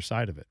on the other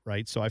side of it,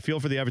 right? So I feel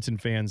for the Everton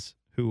fans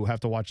who have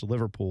to watch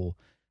Liverpool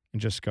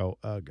and just go,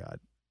 oh, God,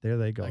 there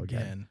they go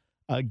again.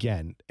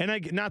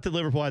 And not that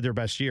Liverpool had their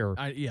best year,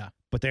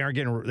 but they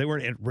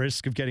weren't at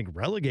risk of getting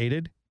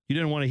relegated. You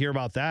didn't want to hear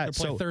about that.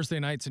 They'll play Thursday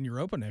nights in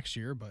Europa next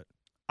year, but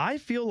I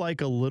feel like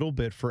a little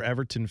bit for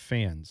Everton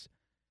fans,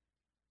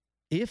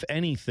 if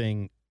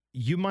anything,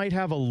 you might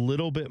have a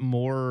little bit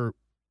more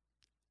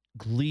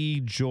glee,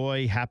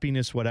 joy,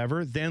 happiness,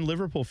 whatever, than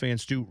Liverpool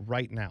fans do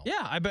right now.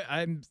 Yeah, I bet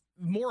I'm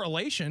more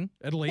elation,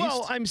 at least.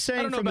 Well, I'm saying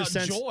I don't know from about the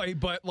sense joy,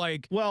 but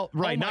like, right, oh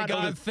my not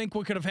God, think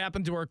what could have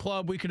happened to our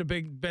club. We could have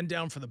been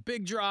down for the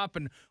big drop,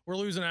 and we're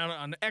losing out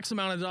on X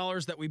amount of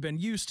dollars that we've been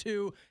used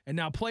to, and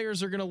now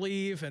players are going to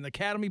leave, and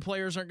academy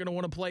players aren't going to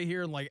want to play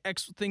here, and like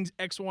X,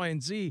 Y,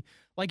 and Z.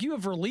 Like, you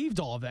have relieved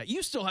all of that.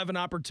 You still have an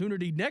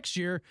opportunity next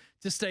year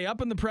to stay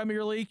up in the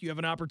Premier League. You have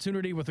an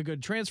opportunity with a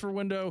good transfer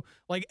window.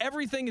 Like,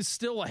 everything is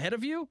still ahead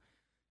of you.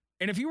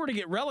 And if you were to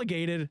get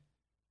relegated,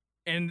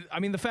 and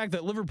I mean, the fact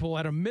that Liverpool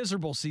had a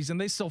miserable season,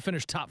 they still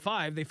finished top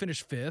 5. They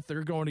finished 5th.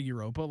 They're going to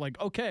Europa. Like,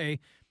 okay,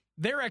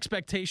 their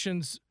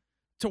expectations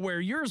to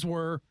where yours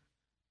were,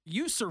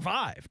 you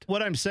survived.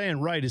 What I'm saying,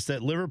 right, is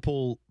that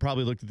Liverpool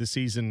probably looked at the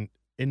season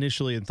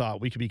initially and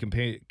thought we could be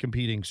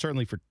competing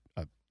certainly for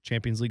a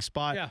Champions League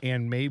spot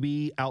and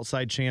maybe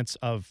outside chance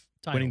of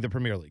winning the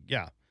Premier League.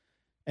 Yeah.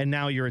 And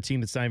now you're a team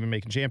that's not even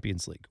making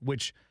Champions League,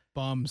 which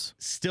bums.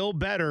 Still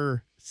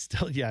better.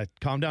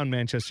 Calm down,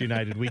 Manchester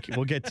United.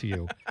 We'll get to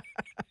you.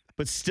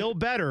 But still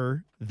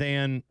better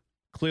than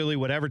clearly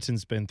what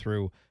Everton's been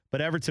through.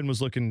 But Everton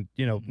was looking,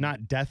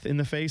 not death in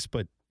the face,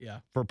 but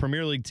for a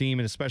Premier League team,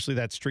 and especially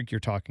that streak you're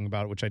talking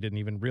about, which I didn't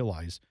even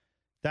realize,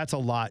 that's a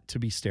lot to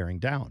be staring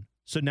down.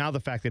 So now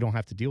the fact they don't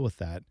have to deal with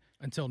that.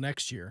 Until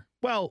next year.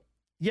 Well,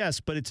 yes,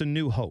 but it's a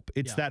new hope.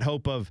 It's that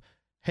hope of,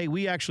 hey,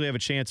 we actually have a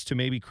chance to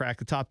maybe crack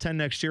the top 10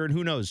 next year, and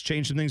who knows,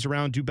 change some things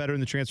around, do better in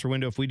the transfer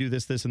window if we do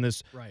this, and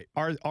this. Right.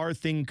 Our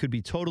thing could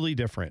be totally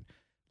different.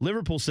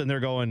 Liverpool's sitting there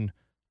going,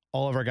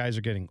 all of our guys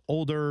are getting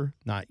older,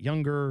 not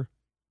younger.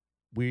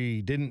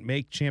 We didn't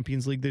make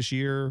Champions League this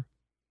year.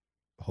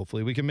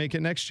 Hopefully we can make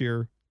it next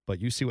year.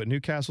 But you see what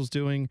Newcastle's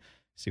doing,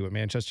 See what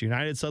Manchester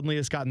United suddenly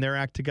has gotten their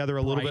act together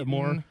a little bit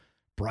more.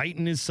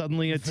 Brighton is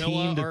suddenly a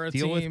team to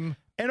deal with.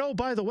 And oh,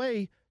 by the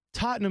way,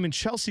 Tottenham and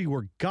Chelsea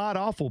were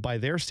god-awful by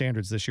their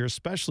standards this year,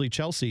 especially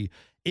Chelsea.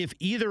 If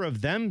either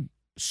of them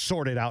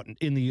sorted out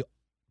in the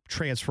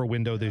transfer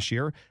window this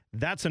year,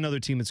 that's another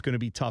team that's going to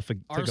be tough to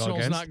go against.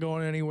 Arsenal's not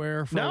going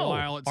anywhere for a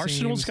while, it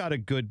Arsenal's seems. got a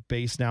good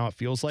base now, it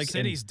feels like.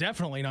 City's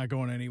definitely not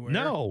going anywhere.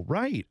 No,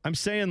 right. I'm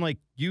saying, like,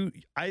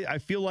 I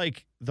feel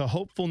like the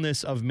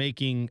hopefulness of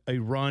making a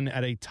run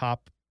at a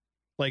top,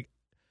 like,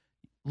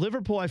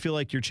 Liverpool, I feel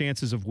like your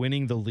chances of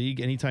winning the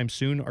league anytime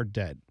soon are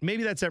dead.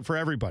 Maybe that's it for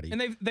everybody.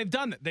 And they've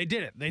done it. They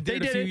did it. They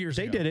did it a few years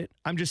ago. They did it.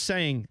 I'm just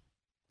saying,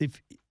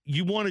 if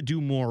you want to do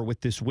more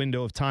with this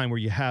window of time where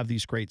you have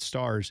these great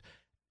stars,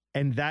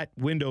 and that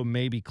window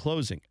may be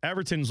closing.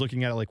 Everton's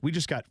looking at it like, we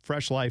just got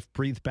fresh life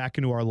breathed back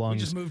into our lungs. We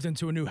just moved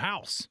into a new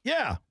house.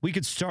 Yeah, we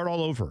could start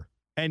all over.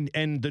 And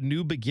the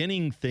new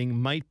beginning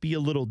thing might be a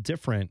little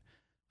different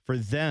for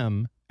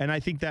them. And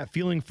I think that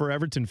feeling for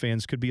Everton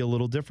fans could be a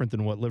little different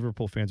than what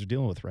Liverpool fans are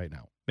dealing with right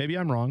now. Maybe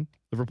I'm wrong.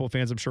 Liverpool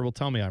fans, I'm sure, will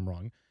tell me I'm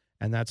wrong,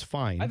 and that's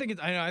fine. I think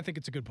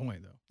it's a good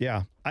point, though.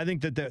 Yeah, I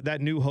think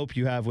that new hope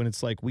you have when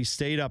it's like, we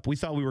stayed up, we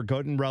thought we were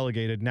good and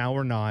relegated, now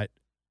we're not.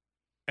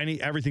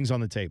 Everything's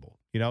on the table.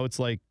 You know, it's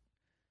like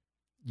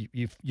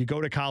you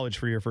go to college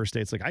for your first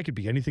day. It's like, I could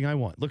be anything I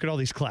want. Look at all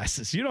these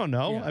classes. You don't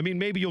know. Yeah. I mean,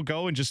 maybe you'll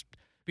go and just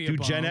do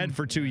gen ed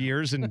for 2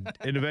 years and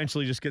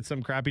eventually just get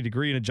some crappy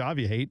degree in a job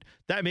you hate.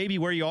 That may be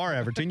where you are,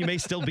 Everton. You may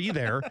still be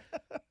there.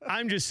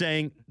 I'm just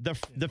saying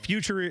the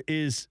future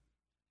is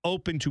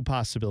open to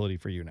possibility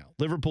for you now.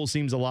 Liverpool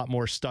seems a lot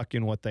more stuck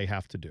in what they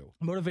have to do.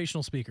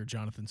 Motivational speaker,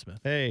 Jonathan Smith.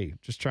 Hey,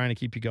 just trying to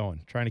keep you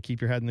going, trying to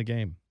keep your head in the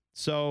game.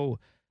 So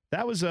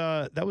that was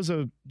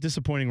a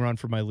disappointing run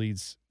for my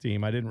Leeds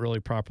team. I didn't really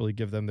properly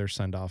give them their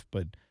send-off,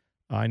 but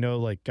I know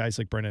like guys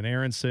like Brendan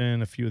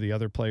Aronson, a few of the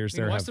other players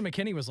there. Weston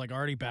McKennie was like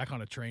already back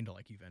on a train to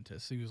like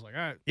Juventus. He was like,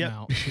 all right,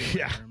 yeah,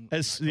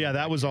 yeah,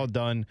 that was all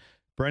done.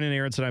 Brendan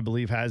Aronson, I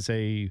believe, has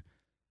a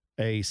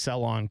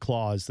sell-on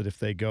clause that if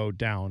they go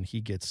down,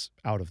 he gets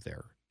out of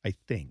there. I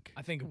think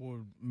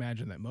we'll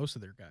imagine that most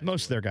of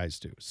their guys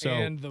do. So,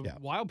 and the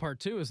wild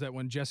part too is that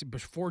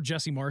before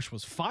Jesse Marsch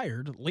was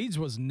fired, Leeds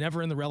was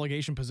never in the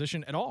relegation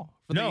position at all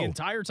for the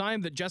entire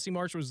time that Jesse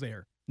Marsch was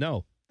there.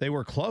 No, they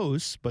were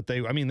close, but they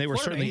were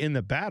certainly in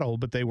the battle,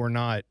 but they were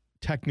not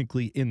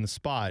technically in the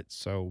spot.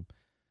 So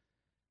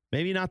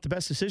maybe not the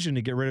best decision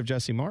to get rid of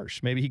Jesse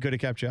Marsch. Maybe he could have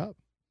kept you up.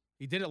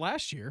 He did it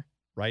last year,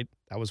 right?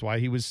 That was why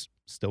he was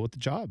still with the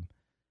job.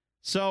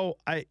 So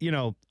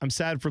I'm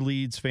sad for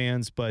Leeds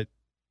fans, but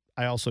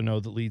I also know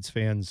that Leeds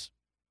fans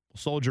will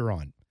soldier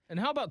on. And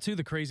how about, too,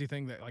 the crazy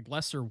thing that, like,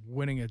 Leicester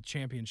winning a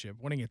championship,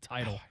 winning a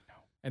title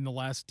in the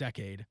last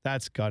decade.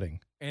 That's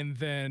gutting. And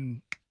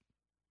then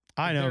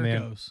I know,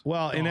 man. Goes.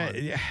 Well, and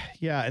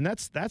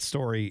that's that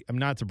story. I'm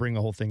not to bring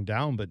the whole thing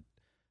down, but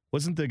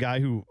wasn't the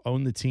guy who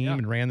owned the team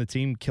and ran the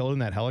team killed in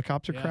that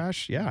helicopter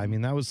crash? Yeah, I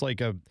mean, that was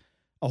like a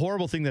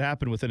horrible thing that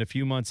happened within a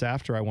few months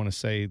after, I want to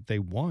say, they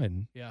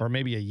won, or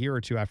maybe a year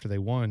or two after they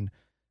won.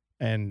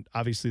 And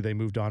obviously they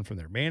moved on from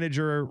their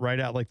manager right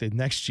out. Like the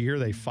next year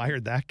they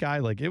fired that guy.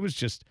 Like it was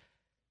just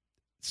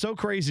so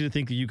crazy to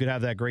think that you could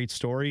have that great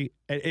story.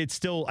 It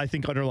still, I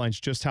think, underlines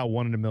just how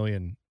 1 in a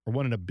million or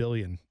 1 in a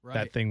billion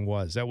that thing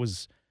was. That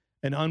was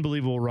an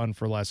unbelievable run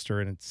for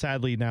Leicester. And it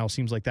sadly now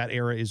seems like that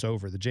era is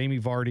over. The Jamie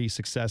Vardy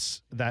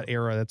success, that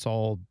era, that's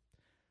all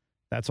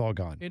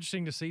gone.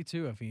 Interesting to see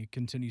too, if he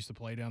continues to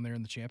play down there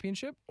in the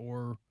championship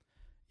or.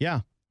 Yeah.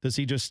 Does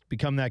he just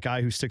become that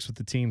guy who sticks with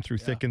the team through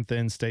thick and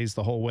thin, stays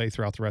the whole way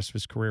throughout the rest of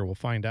his career? We'll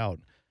find out.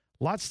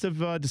 Lots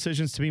of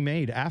decisions to be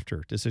made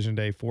after decision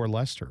day for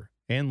Leicester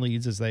and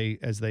Leeds as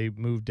they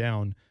move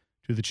down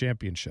to the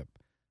championship.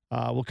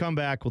 We'll come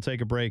back. We'll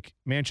take a break.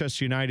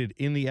 Manchester United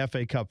in the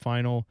FA Cup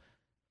final.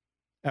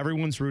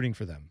 Everyone's rooting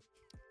for them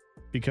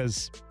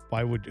because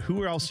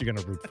who else are you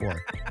going to root for?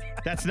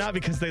 That's not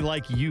because they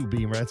like you,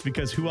 Beamer. That's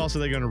because who else are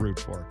they going to root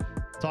for?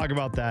 Talk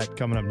about that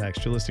coming up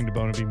next. You're listening to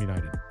Bone and Beam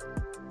United.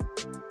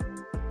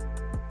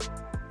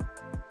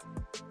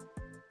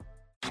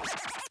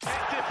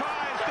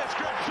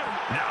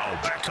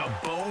 To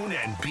Bone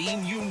and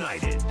Beam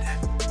United.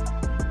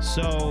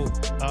 So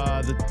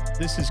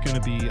this is going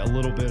to be a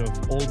little bit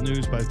of old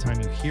news by the time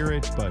you hear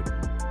it, but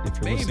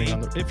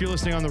if you're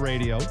listening on the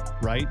radio,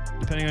 right?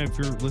 Depending on if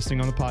you're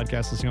listening on the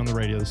podcast, listening on the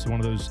radio, this is one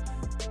of those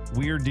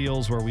weird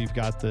deals where we've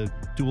got the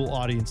dual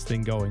audience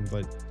thing going.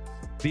 But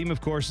Beam,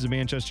 of course, is a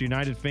Manchester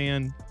United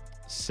fan.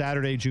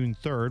 Saturday, June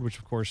 3rd, which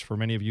of course for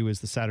many of you is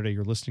the Saturday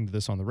you're listening to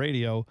this on the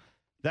radio.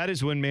 That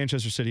is when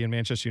Manchester City and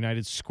Manchester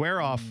United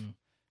square off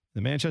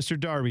the Manchester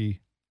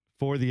Derby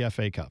for the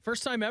FA Cup.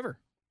 First time ever.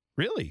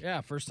 Really? Yeah,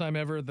 first time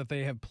ever that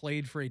they have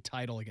played for a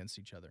title against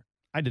each other.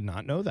 I did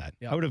not know that.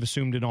 Yep. I would have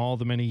assumed in all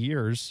the many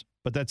years,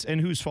 but and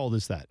whose fault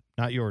is that?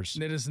 Not yours.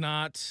 It is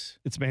not.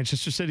 It's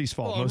Manchester City's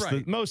fault.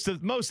 Well, most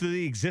of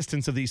the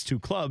existence of these two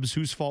clubs,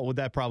 whose fault would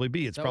that probably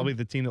be? It's probably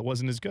the team that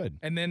wasn't as good.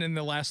 And then in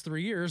the last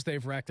 3 years,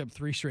 they've racked up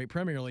 3 straight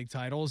Premier League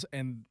titles,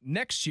 and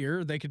next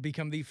year they could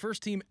become the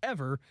first team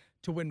ever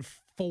to win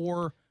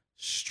 4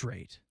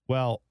 straight.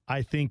 Well,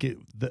 I think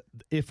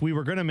if we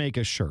were going to make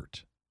a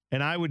shirt,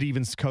 and I would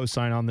even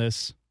co-sign on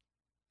this,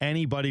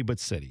 anybody but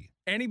City.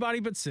 Anybody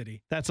but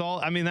City. That's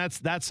all. I mean,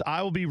 that's.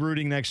 I will be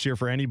rooting next year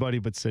for anybody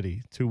but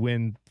City to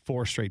win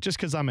 4 straight, just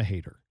because I'm a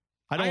hater.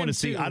 I don't want to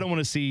see. I don't want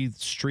to see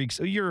streaks.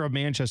 You're a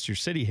Manchester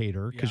City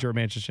hater because you're a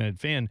Manchester United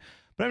fan,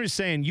 but I'm just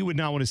saying you would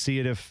not want to see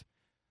it if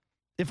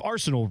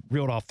Arsenal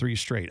reeled off 3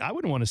 straight. I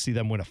wouldn't want to see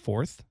them win a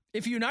 4th.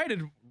 If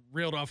United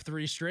reeled off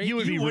 3 straight, I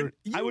would be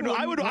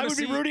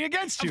rooting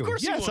against you. Of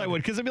course, yes, I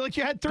would, because I'd be like,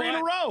 you had 3 in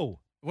a row.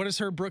 What does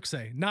Herb Brooks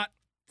say? Not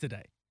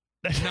today.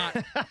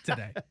 Not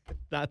today.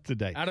 Not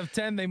today. Out of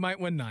 10, they might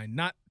win 9.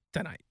 Not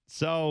tonight.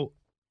 So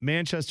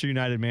Manchester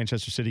United,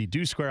 Manchester City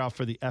do square off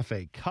for the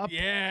FA Cup.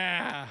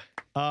 Yeah.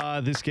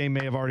 This game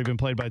may have already been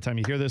played by the time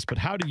you hear this, but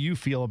how do you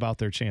feel about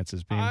their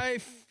chances, Beam? I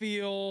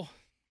feel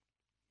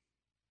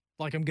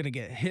like I'm going to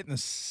get hit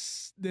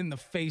in the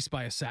face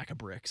by a sack of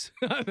bricks.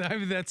 I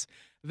mean,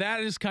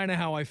 that is kind of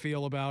how I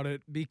feel about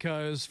it,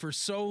 because for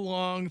so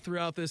long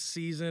throughout this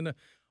season,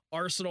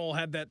 Arsenal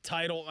had that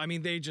title. I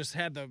mean, they just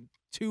had the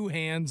 2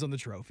 hands on the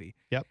trophy.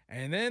 Yep.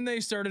 And then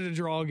they started to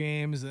draw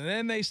games, and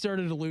then they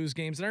started to lose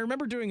games. And I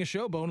remember doing a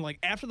show, Bone,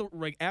 after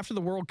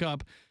the World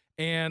Cup,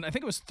 and I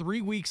think it was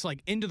 3 weeks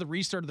into the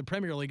restart of the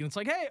Premier League, and it's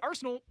like, hey,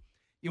 Arsenal,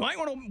 you might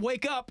want to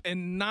wake up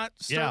and not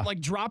start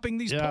dropping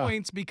these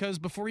points, because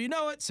before you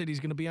know it, City's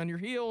going to be on your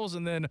heels,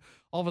 and then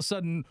all of a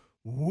sudden,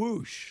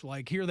 whoosh,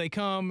 here they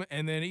come.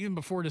 And then even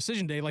before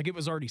decision day, it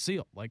was already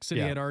sealed.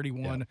 City had already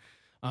won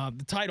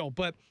the title.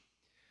 But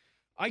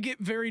I get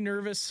very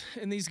nervous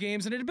in these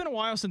games, and it had been a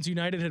while since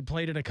United had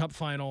played in a cup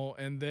final,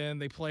 and then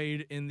they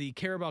played in the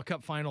Carabao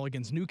Cup final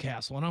against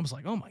Newcastle, and I was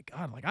like, oh my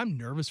God, I'm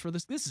nervous for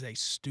this. This is a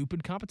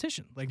stupid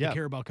competition. The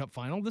Carabao Cup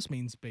final, this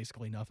means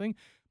basically nothing.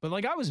 But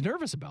I was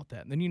nervous about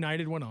that. And then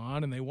United went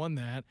on, and they won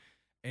that.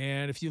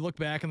 And if you look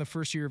back in the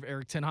first year of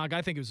Eric Ten Hag,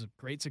 I think it was a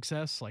great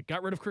success.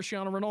 Got rid of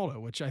Cristiano Ronaldo,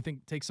 which I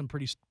think takes some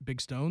pretty big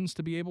stones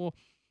to be able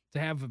to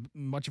have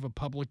much of a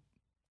public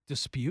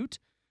dispute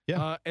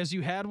as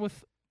you had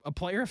with a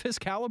player of his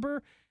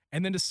caliber,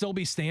 and then to still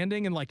be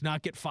standing and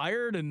not get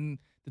fired and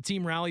the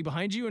team rally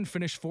behind you and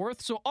finish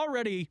 4th. So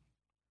already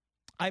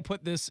I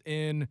put this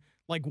in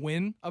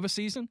win of a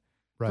season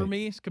for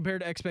me compared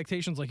to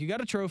expectations. You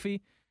got a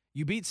trophy,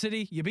 you beat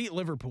City, you beat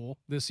Liverpool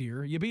this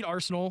year, you beat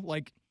Arsenal,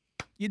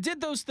 you did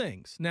those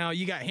things. Now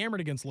you got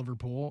hammered against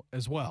Liverpool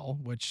as well,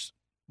 which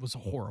was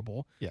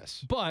horrible.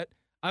 Yes. But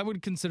I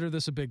would consider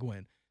this a big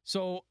win.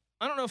 So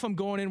I don't know if I'm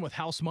going in with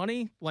house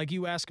money,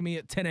 you ask me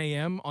at 10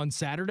 a.m. on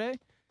Saturday.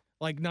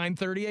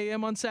 9:30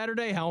 a.m. on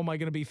Saturday, how am I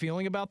going to be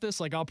feeling about this?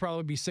 I'll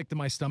probably be sick to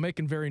my stomach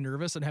and very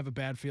nervous and have a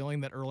bad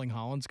feeling that Erling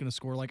Haaland's going to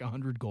score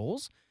 100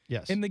 goals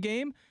in the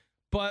game.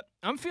 But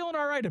I'm feeling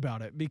all right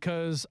about it,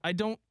 because I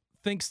don't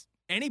think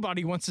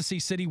anybody wants to see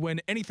City win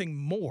anything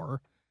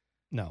more.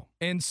 No.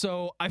 And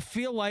so I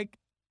feel like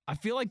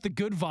the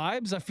good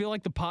vibes, I feel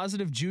like the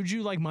positive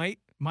juju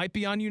might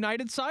be on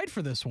United's side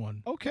for this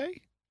one.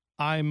 Okay.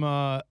 I'm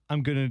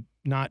going to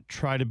not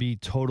try to be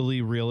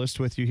totally realist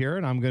with you here,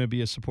 and I'm going to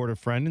be a supportive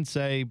friend and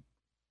say,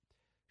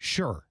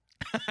 sure.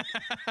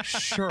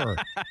 Sure.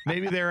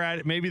 Maybe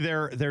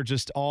they're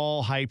just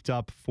all hyped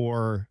up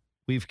for,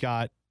 we've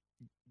got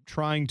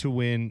trying to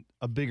win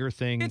a bigger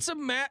thing. It's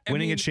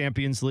winning a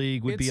Champions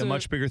League would be a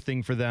much bigger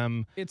thing for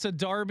them. It's a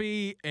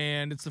derby,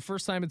 and it's the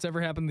first time it's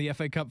ever happened in the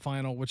FA Cup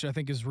final, which I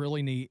think is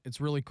really neat. It's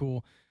really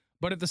cool.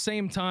 But at the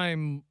same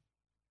time,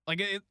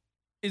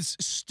 as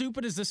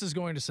stupid as this is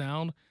going to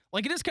sound,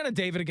 it is kind of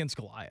David against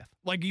Goliath.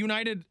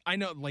 United, I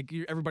know,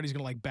 everybody's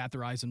going to bat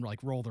their eyes and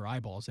roll their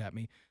eyeballs at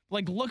me.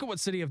 Look at what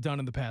City have done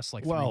in the past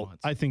 3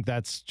 months. I think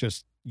that's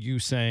just you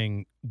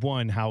saying,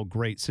 one, how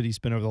great City's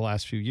been over the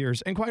last few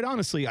years. And quite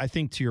honestly, I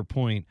think to your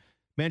point,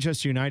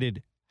 Manchester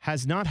United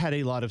has not had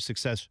a lot of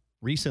success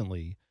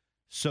recently.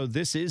 So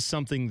this is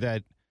something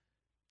that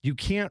you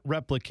can't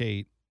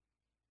replicate.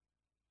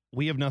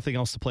 We have nothing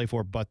else to play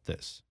for but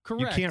this.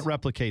 Correct. You can't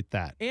replicate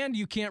that. And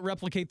you can't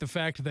replicate the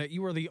fact that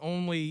you are the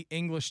only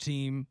English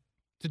team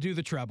to do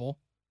the treble.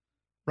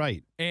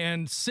 Right.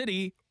 And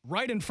City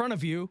right in front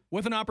of you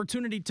with an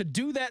opportunity to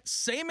do that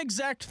same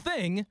exact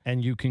thing.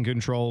 And you can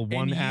control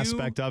one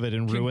aspect of it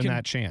and ruin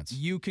that chance.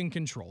 You can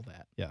control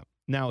that. Yeah.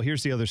 Now,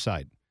 here's the other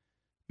side.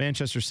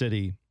 Manchester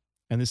City,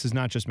 and this is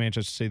not just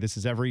Manchester City, this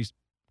is every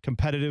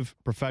competitive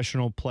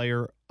professional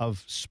player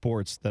of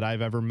sports that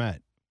I've ever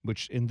met.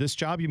 Which in this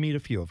job, you meet a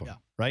few of them,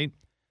 right?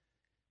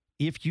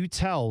 If you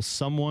tell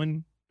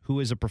someone who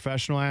is a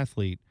professional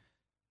athlete,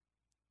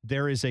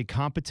 there is a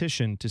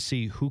competition to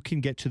see who can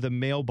get to the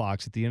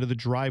mailbox at the end of the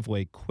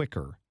driveway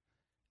quicker,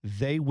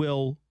 they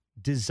will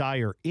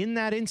desire in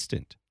that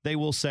instant, they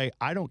will say,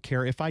 I don't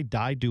care if I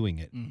die doing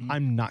it. Mm-hmm.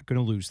 I'm not going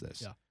to lose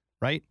this,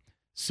 right?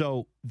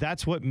 So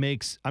that's what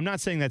makes, I'm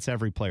not saying that's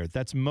every player.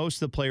 That's most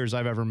of the players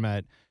I've ever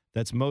met.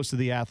 That's most of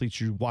the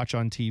athletes you watch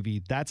on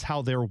TV. That's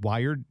how they're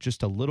wired,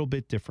 just a little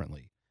bit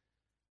differently.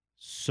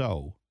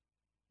 So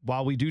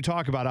while we do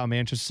talk about how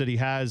Manchester City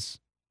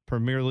has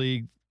Premier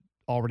League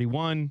already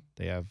won,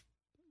 they have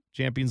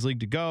Champions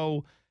League to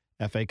go,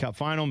 FA Cup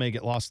final may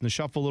get lost in the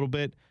shuffle a little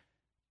bit.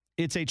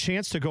 It's a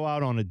chance to go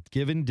out on a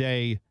given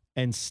day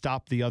and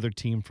stop the other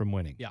team from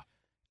winning. Yeah.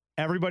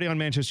 Everybody on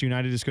Manchester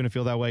United is going to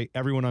feel that way.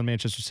 Everyone on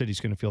Manchester City is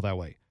going to feel that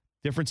way.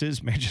 Difference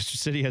is Manchester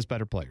City has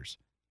better players.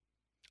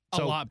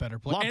 So, a lot better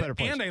players.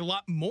 And a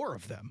lot more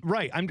of them.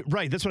 Right.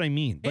 That's what I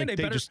mean. And,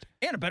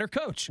 a better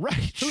coach. Right.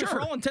 Who, sure. for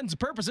all intents and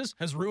purposes,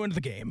 has ruined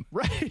the game.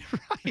 Right.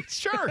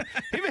 Sure.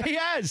 He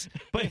has.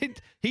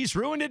 But he's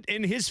ruined it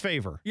in his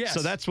favor. Yes.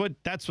 So that's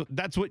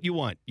what you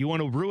want. You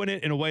want to ruin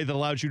it in a way that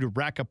allows you to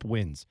rack up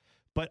wins.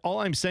 But all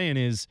I'm saying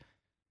is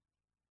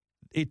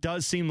it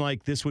does seem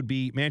like this would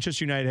be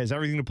Manchester United has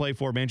everything to play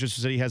for.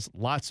 Manchester City has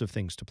lots of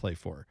things to play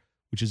for,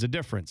 which is a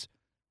difference.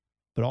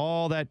 But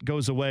all that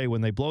goes away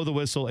when they blow the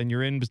whistle and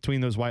you're in between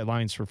those white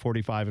lines for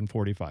 45 and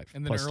 45.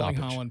 And then Erling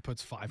Haaland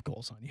puts 5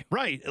 goals on you.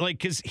 Right. Like,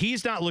 because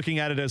he's not looking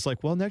at it as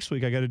like, well, next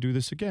week I got to do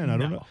this again. I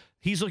don't know.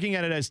 He's looking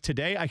at it as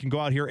today I can go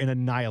out here and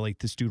annihilate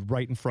this dude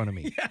right in front of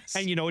me. Yes.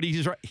 And you know what?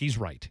 He's right. He's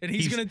right. And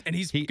he's gonna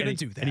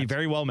do that. And he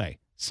very well may.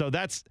 So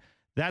that's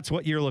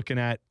what you're looking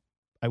at.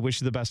 I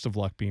wish you the best of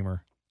luck,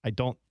 Beamer. I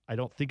don't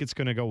think it's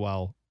gonna go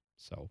well.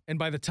 So. And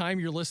by the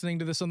time you're listening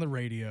to this on the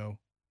radio,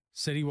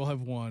 City will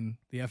have won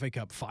the FA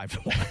Cup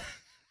 5-1.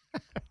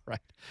 Right.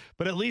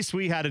 But at least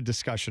we had a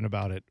discussion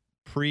about it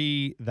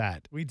pre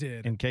that. We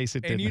did. In case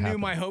it didn't happen. And you knew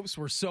my happen. hopes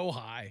were so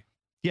high.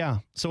 Yeah.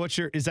 So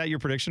is that your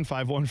prediction?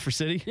 5-1 for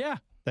City? Yeah.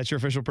 That's your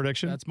official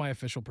prediction? That's my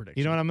official prediction.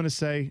 You know what I'm going to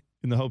say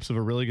in the hopes of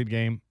a really good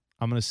game?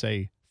 I'm going to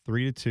say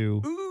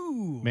 3-2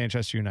 Ooh.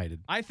 Manchester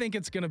United. I think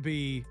it's going to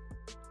be,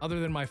 other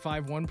than my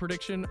 5-1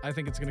 prediction, I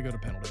think it's going to go to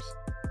penalties.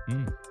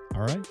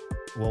 All right.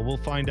 Well, we'll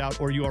find out,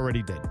 or you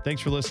already did.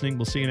 Thanks for listening.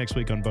 We'll see you next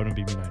week on Bone and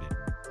Beam United.